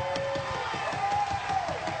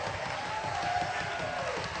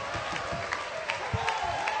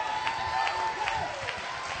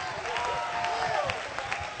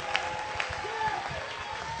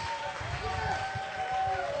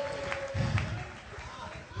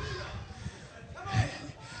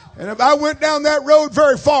 And if I went down that road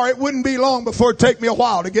very far, it wouldn't be long before it'd take me a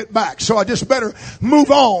while to get back. So I just better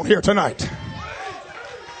move on here tonight.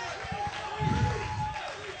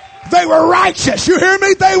 They were righteous. You hear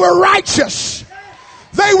me? They were righteous.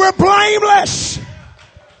 They were blameless.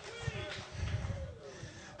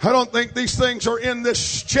 I don't think these things are in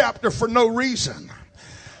this chapter for no reason.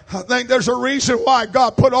 I think there's a reason why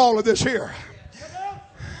God put all of this here.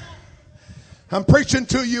 I'm preaching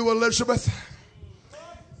to you, Elizabeth.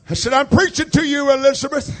 I said, I'm preaching to you,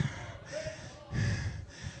 Elizabeth.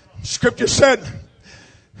 Scripture said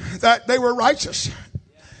that they were righteous.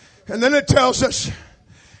 And then it tells us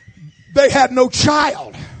they had no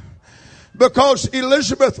child because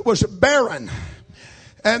Elizabeth was barren.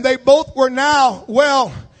 And they both were now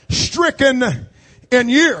well stricken in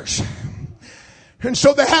years. And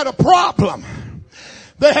so they had a problem.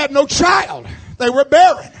 They had no child. They were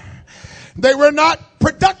barren. They were not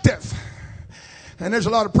productive. And there's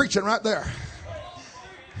a lot of preaching right there.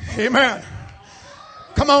 Amen.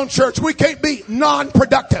 Come on, church. We can't be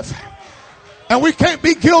non-productive. And we can't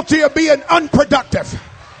be guilty of being unproductive.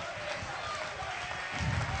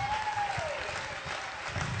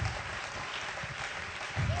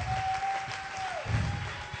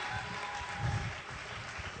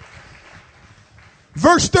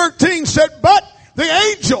 Verse 13 said, but the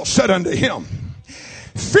angel said unto him,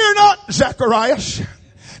 Fear not, Zacharias.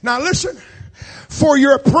 Now listen, for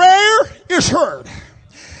your prayer is heard,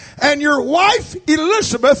 and your wife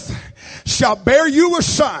Elizabeth shall bear you a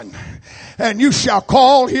son, and you shall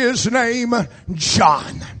call his name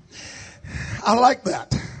John. I like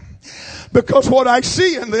that, because what I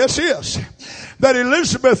see in this is that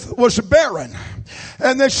Elizabeth was barren,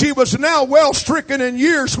 and that she was now well stricken in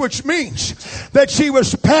years, which means that she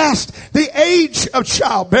was past the age of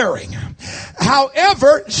childbearing.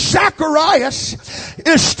 However, Zacharias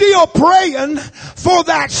is still praying for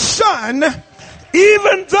that son,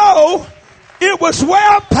 even though it was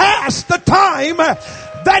well past the time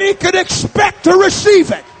that he could expect to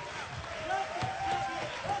receive it.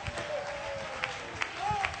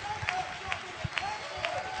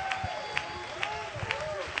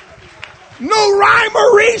 No rhyme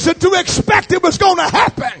or reason to expect it was going to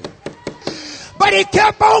happen. But he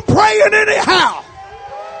kept on praying anyhow.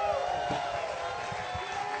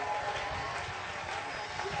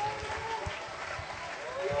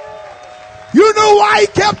 You know why he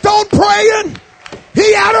kept on praying?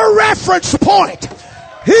 He had a reference point.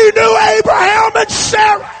 He knew Abraham and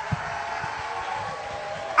Sarah.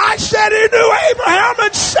 I said he knew Abraham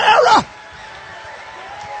and Sarah.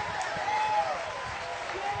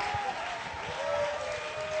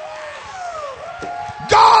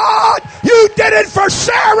 God, you did it for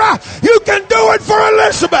Sarah. You can do it for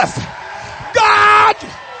Elizabeth. God.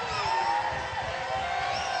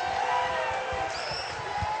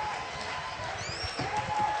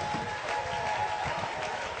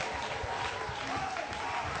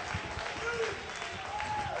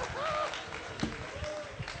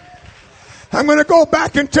 I'm going to go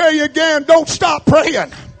back and tell you again, don't stop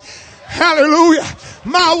praying. Hallelujah.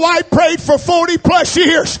 My wife prayed for 40 plus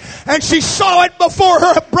years, and she saw it before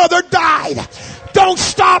her brother died. Don't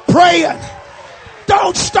stop praying.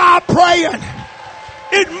 Don't stop praying.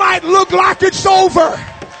 It might look like it's over.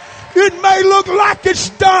 It may look like it's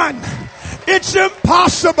done. It's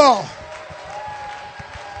impossible.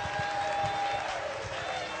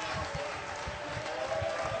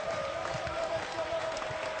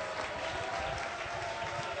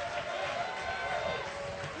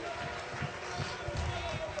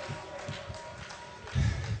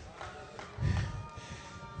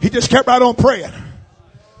 He just kept right on praying. I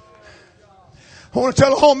want to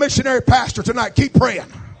tell a home missionary pastor tonight, keep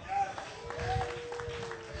praying.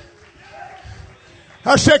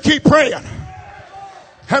 I said keep praying.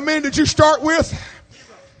 How many did you start with?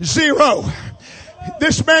 0.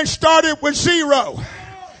 This man started with 0.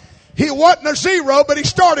 He wasn't a 0, but he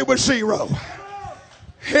started with 0.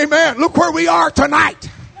 Amen. Look where we are tonight.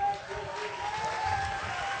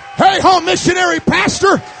 Hey, home missionary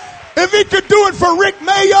pastor, if he could do it for Rick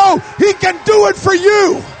Mayo, he can do it for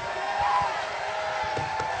you.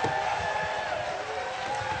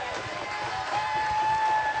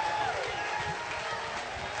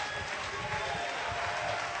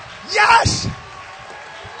 Yes.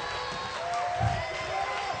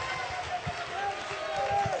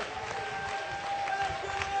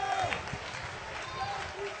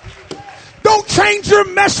 Don't change your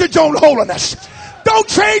message on holiness. Don't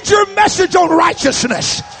change your message on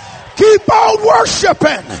righteousness. Keep on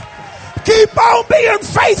worshiping. Keep on being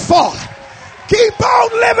faithful. Keep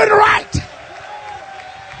on living right.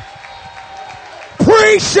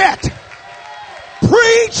 Preach it.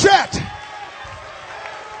 Preach it.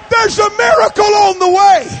 There's a miracle on the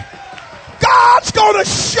way. God's going to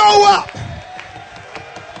show up.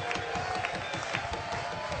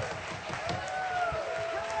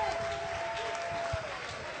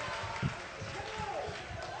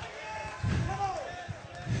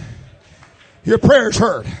 Your prayer's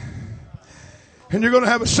heard. And you're going to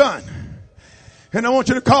have a son. And I want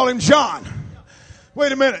you to call him John.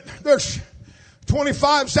 Wait a minute. There's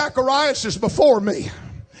 25 Zachariases before me.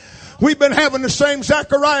 We've been having the same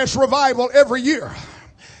Zacharias revival every year.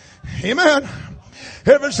 Amen.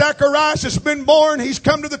 Ever Zacharias has been born, he's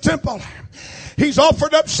come to the temple. He's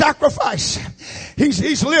offered up sacrifice.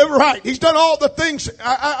 He's lived right. He's done all the things,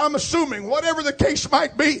 I'm assuming, whatever the case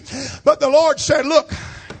might be. But the Lord said, look,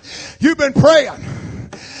 you've been praying,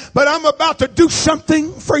 but I'm about to do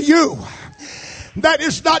something for you that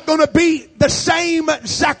is not going to be the same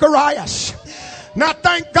Zacharias. Now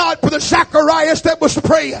thank God for the Zacharias that was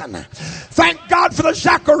praying. Thank God for the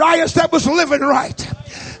Zacharias that was living right.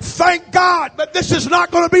 Thank God, but this is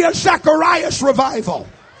not going to be a Zacharias revival.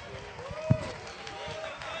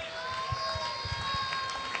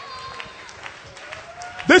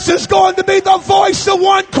 This is going to be the voice of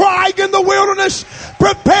one crying in the wilderness,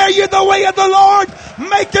 prepare ye the way of the Lord,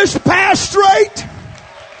 make his path straight.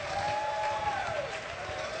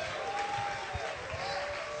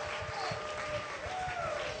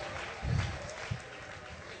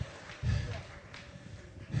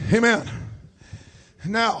 Amen.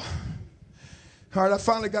 Now, all right, I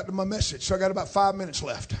finally got to my message, so I got about 5 minutes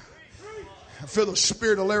left. I feel the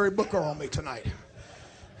spirit of Larry Booker on me tonight.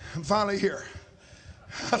 I'm finally here.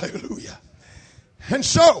 Hallelujah. And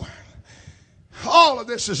so, all of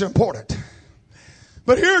this is important.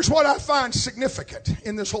 But here's what I find significant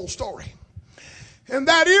in this whole story. And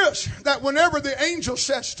that is that whenever the angel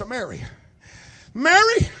says to Mary,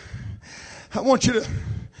 Mary, I want you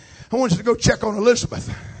to go check on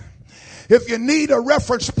Elizabeth. If you need a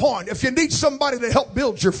reference point, if you need somebody to help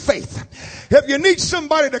build your faith, if you need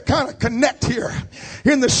somebody to kind of connect here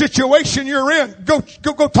in the situation you're in, go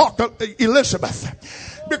talk to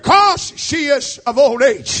Elizabeth. Because she is of old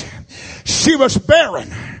age, she was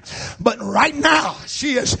barren, but right now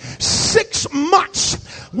she is 6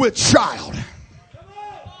 months with child.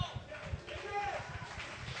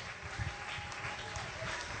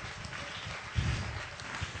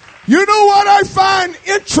 You know what I find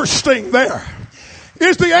interesting there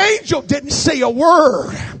is the angel didn't say a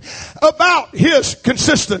word about his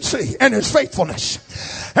consistency and his faithfulness.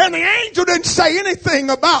 And the angel didn't say anything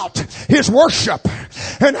about his worship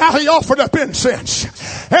and how he offered up incense.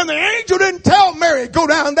 And the angel didn't tell Mary, go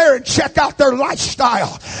down there and check out their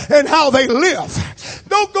lifestyle and how they live.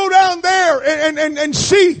 Don't go down there and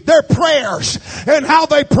see their prayers and how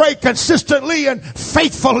they pray consistently and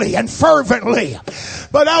faithfully and fervently.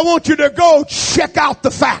 But I want you to go check out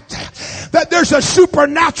the fact that there's a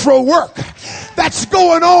supernatural work that's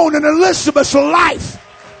going on in Elizabeth's life.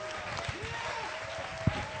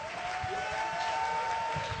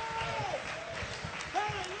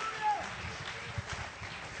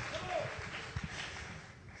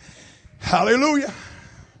 Hallelujah.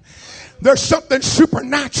 There's something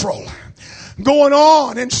supernatural going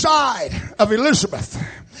on inside of Elizabeth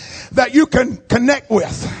that you can connect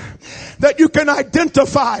with, that you can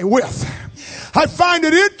identify with. I find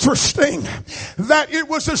it interesting that it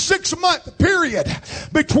was a 6-month period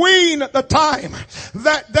between the time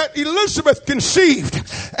that Elizabeth conceived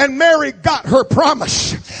and Mary got her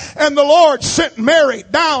promise. And the Lord sent Mary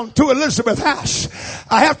down to Elizabeth's house.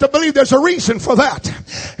 I have to believe there's a reason for that.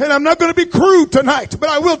 And I'm not going to be crude tonight, but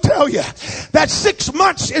I will tell you that 6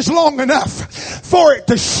 months is long enough for it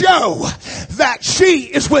to show that she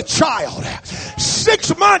is with child.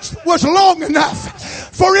 6 months was long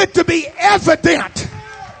enough for it to be evident.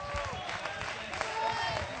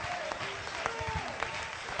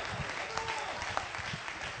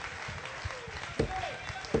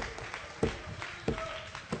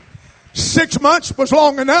 Six months was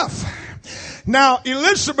long enough. Now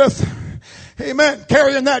Elizabeth, amen,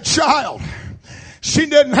 carrying that child, she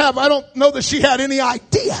didn't have, I don't know that she had any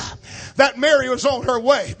idea that Mary was on her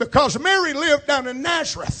way, because Mary lived down in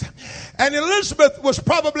Nazareth. And Elizabeth was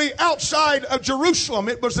probably outside of Jerusalem.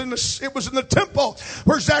 It was in the temple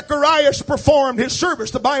where Zacharias performed his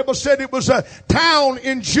service. The Bible said it was a town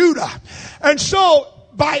in Judah. And so,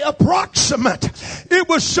 by approximate, it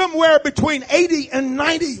was somewhere between 80 and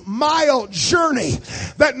 90 mile journey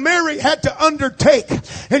that Mary had to undertake.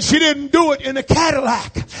 And she didn't do it in a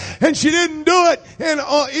Cadillac. And she didn't do it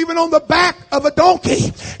even on the back of a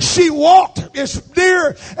donkey. She walked as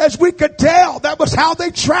near as we could tell. That was how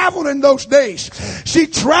they traveled in those days. She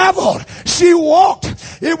traveled. She walked.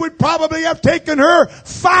 It would probably have taken her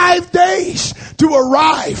 5 days to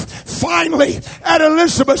arrive finally at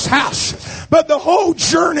Elizabeth's house. But the whole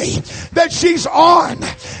journey that she's on,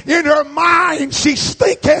 in her mind, she's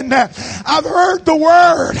thinking, I've heard the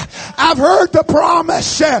word. I've heard the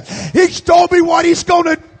promise. He's told me what he's going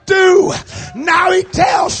to do. Now he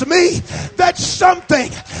tells me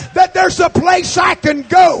that there's a place I can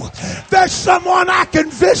go. There's someone I can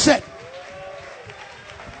visit.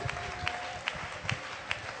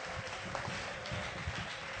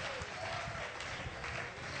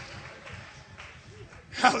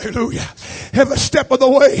 Hallelujah. Every step of the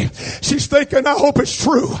way, she's thinking, I hope it's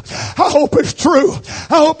true. I hope it's true.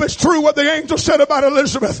 I hope it's true what the angel said about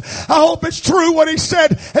Elizabeth. I hope it's true what he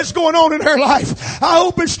said is going on in her life. I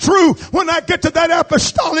hope it's true when I get to that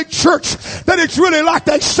apostolic church that it's really like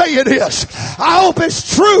they say it is. I hope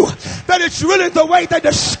it's true that it's really the way they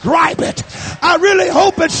describe it. I really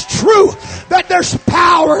hope it's true that there's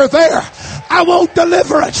power there. I want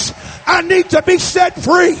deliverance. I need to be set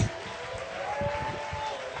free.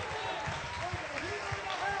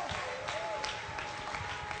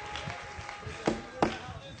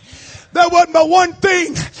 There wasn't but one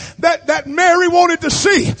thing that Mary wanted to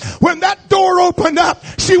see. When that door opened up,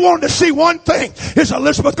 she wanted to see one thing. Is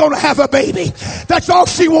Elizabeth going to have a baby? That's all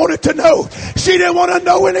she wanted to know. She didn't want to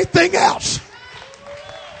know anything else.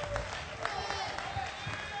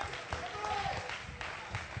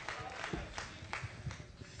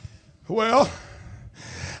 Well,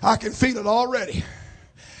 I can feel it already.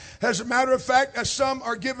 As a matter of fact, as some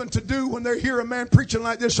are given to do when they hear a man preaching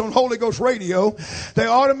like this on Holy Ghost radio, they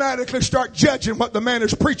automatically start judging what the man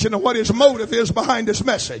is preaching and what his motive is behind his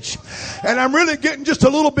message. And I'm really getting just a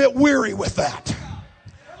little bit weary with that.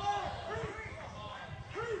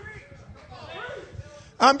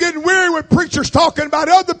 I'm getting weary with preachers talking about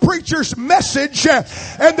other preachers' message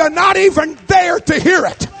and they're not even there to hear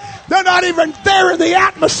it. They're not even there in the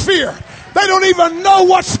atmosphere. They don't even know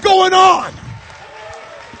what's going on.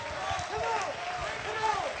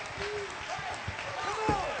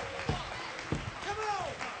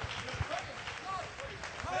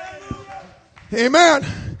 Amen.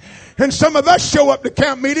 And some of us show up to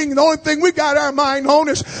camp meeting, and the only thing we got our mind on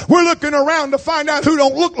is we're looking around to find out who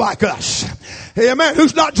don't look like us. Amen.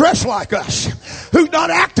 Who's not dressed like us. Who's not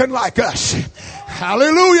acting like us.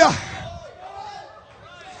 Hallelujah.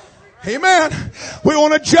 Amen. We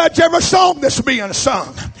want to judge every song that's being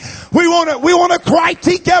sung. We want to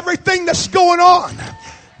critique everything that's going on.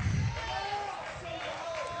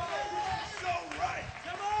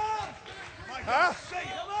 Huh?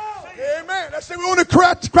 Amen. I say we want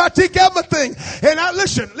to critique everything. And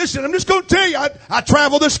listen, I'm just going to tell you, I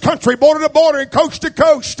travel this country, border to border and coast to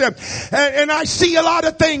coast. And I see a lot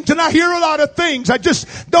of things and I hear a lot of things. I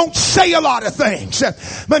just don't say a lot of things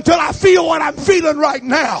until I feel what I'm feeling right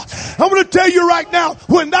now. I'm going to tell you right now,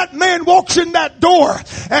 when that man walks in that door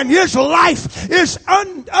and his life is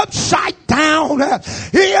upside down,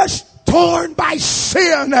 he is torn by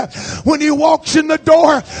sin. When he walks in the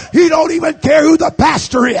door, he don't even care who the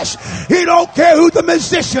pastor is. He don't care who the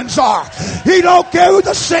musicians are. He don't care who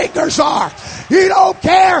the singers are. He don't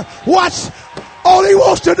care what's. All he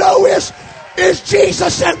wants to know is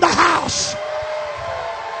Jesus in the house?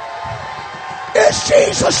 Is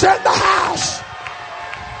Jesus in the house?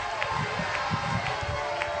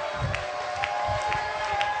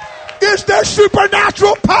 Is there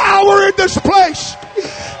supernatural power in this place?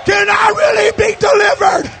 Can I really be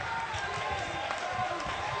delivered?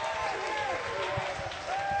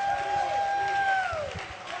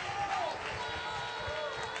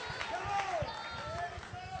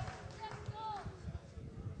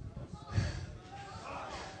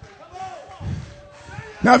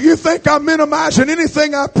 Now, if you think I'm minimizing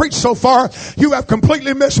anything I've preached so far, you have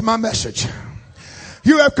completely missed my message.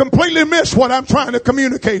 You have completely missed what I'm trying to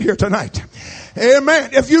communicate here tonight.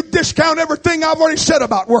 Amen. If you discount everything I've already said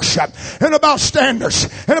about worship and about standards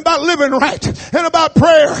and about living right and about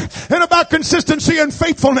prayer and about consistency and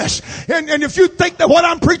faithfulness, and if you think that what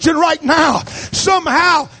I'm preaching right now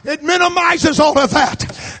somehow it minimizes all of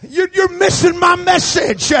that, you're missing my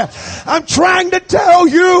message. I'm trying to tell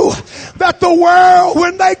you that the world,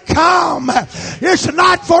 when they come, is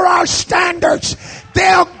not for our standards.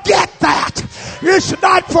 They'll get that. It's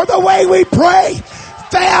not for the way we pray.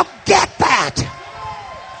 They'll get that.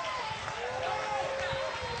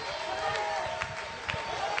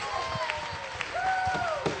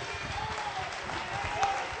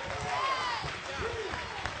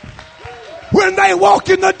 When they walk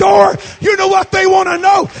in the door, you know what they want to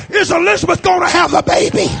know? Is Elizabeth going to have a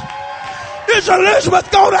baby? Is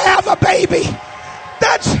Elizabeth going to have a baby?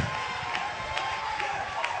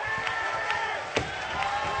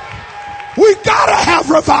 We gotta have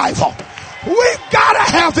revival. We gotta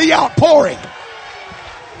have the outpouring.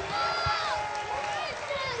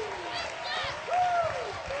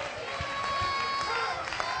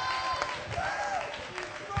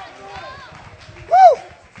 Woo!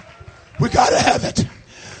 We gotta have it.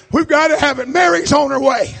 We've gotta have it. Mary's on her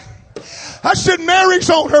way. I said Mary's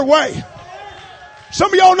on her way.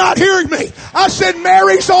 Some of y'all not hearing me. I said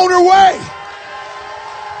Mary's on her way.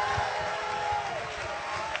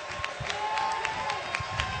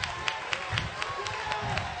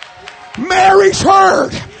 Mary's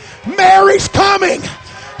heard. Mary's coming.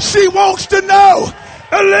 She wants to know,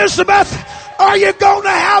 Elizabeth, are you going to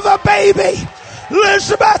have a baby?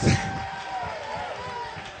 Elizabeth.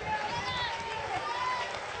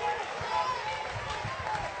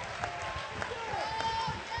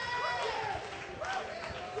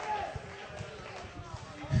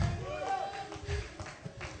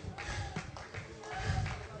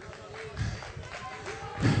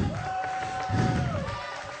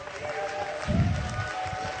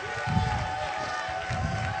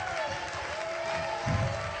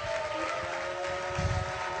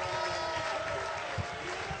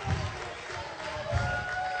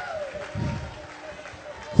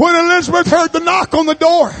 When Elizabeth heard the knock on the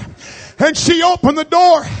door and she opened the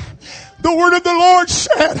door, the word of the Lord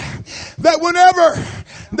said that whenever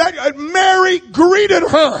that Mary greeted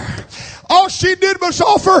her, all she did was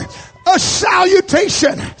offer a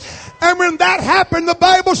salutation. And when that happened, the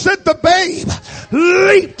Bible said the babe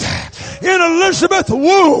leaped in Elizabeth's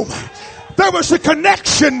womb. There was a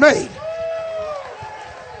connection made.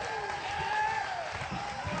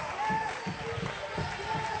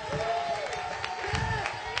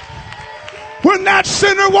 When that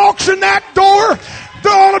sinner walks in that door,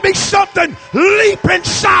 there ought to be something leap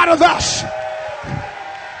inside of us.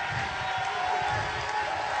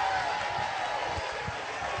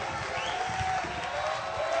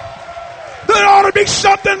 There ought to be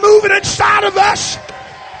something moving inside of us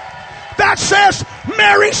that says,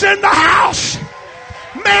 Mary's in the house.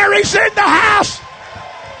 Mary's in the house.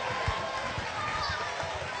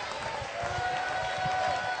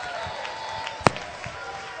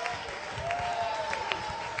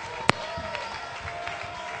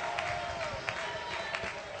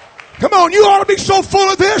 Come on, you ought to be so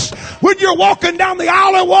full of this when you're walking down the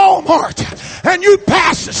aisle at Walmart and you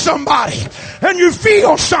pass somebody and you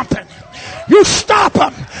feel something. You stop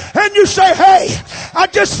them and you say, hey, I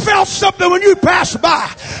just felt something when you passed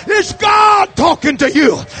by. Is God talking to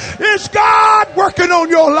you? Is God working on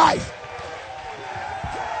your life?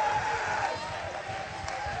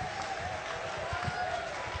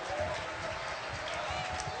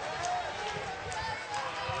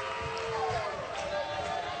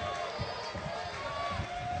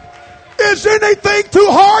 Is anything too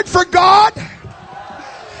hard for God?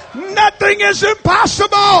 Nothing is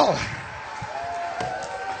impossible.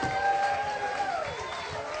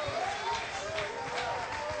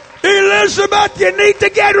 Elizabeth, you need to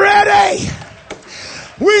get ready.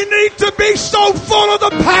 We need to be so full of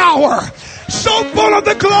the power, so full of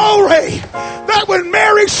the glory, that when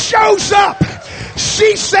Mary shows up,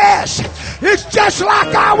 she says, it's just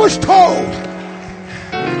like I was told.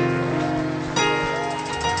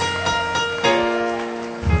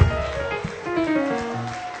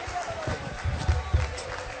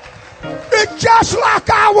 Just like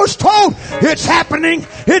I was told. It's happening.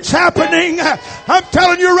 It's happening. I'm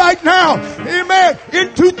telling you right now. Amen.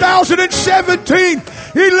 In 2017,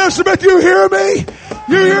 Elizabeth, you hear me?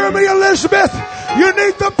 You hear me, Elizabeth? You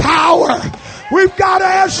need the power. We've got to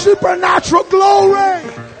have supernatural glory.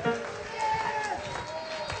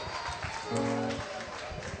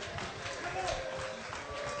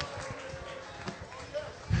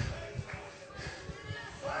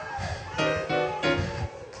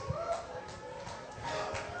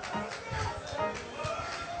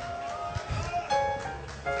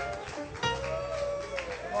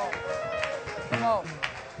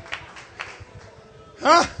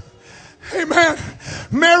 Amen.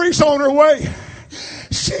 Mary's on her way.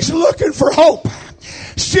 She's looking for hope.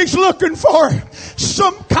 She's looking for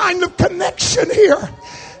some kind of connection here.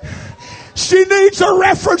 She needs a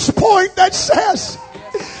reference point that says,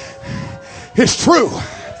 it's true.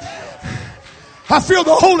 I feel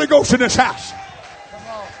the Holy Ghost in this house.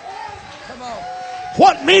 Come on.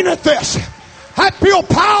 What meaneth this? I feel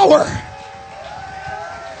power.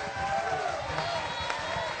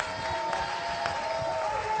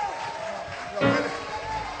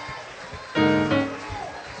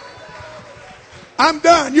 I'm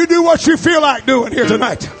done. You do what you feel like doing here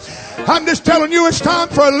tonight. I'm just telling you, it's time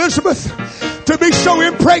for Elizabeth to be so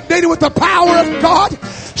impregnated with the power of God,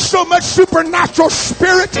 so much supernatural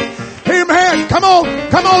spirit. Amen. Come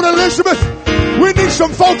on, Elizabeth. We need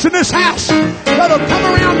some folks in this house that'll come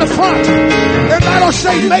around the front and that'll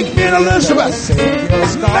say, make me an Elizabeth.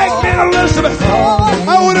 Make me an Elizabeth.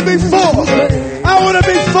 I want to be full. I want to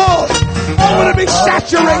be full. I want to be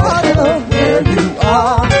saturated. Where you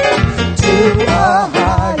are. To a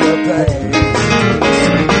higher place.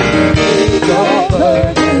 Leave your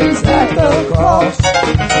burdens at the cross.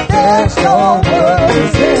 There's no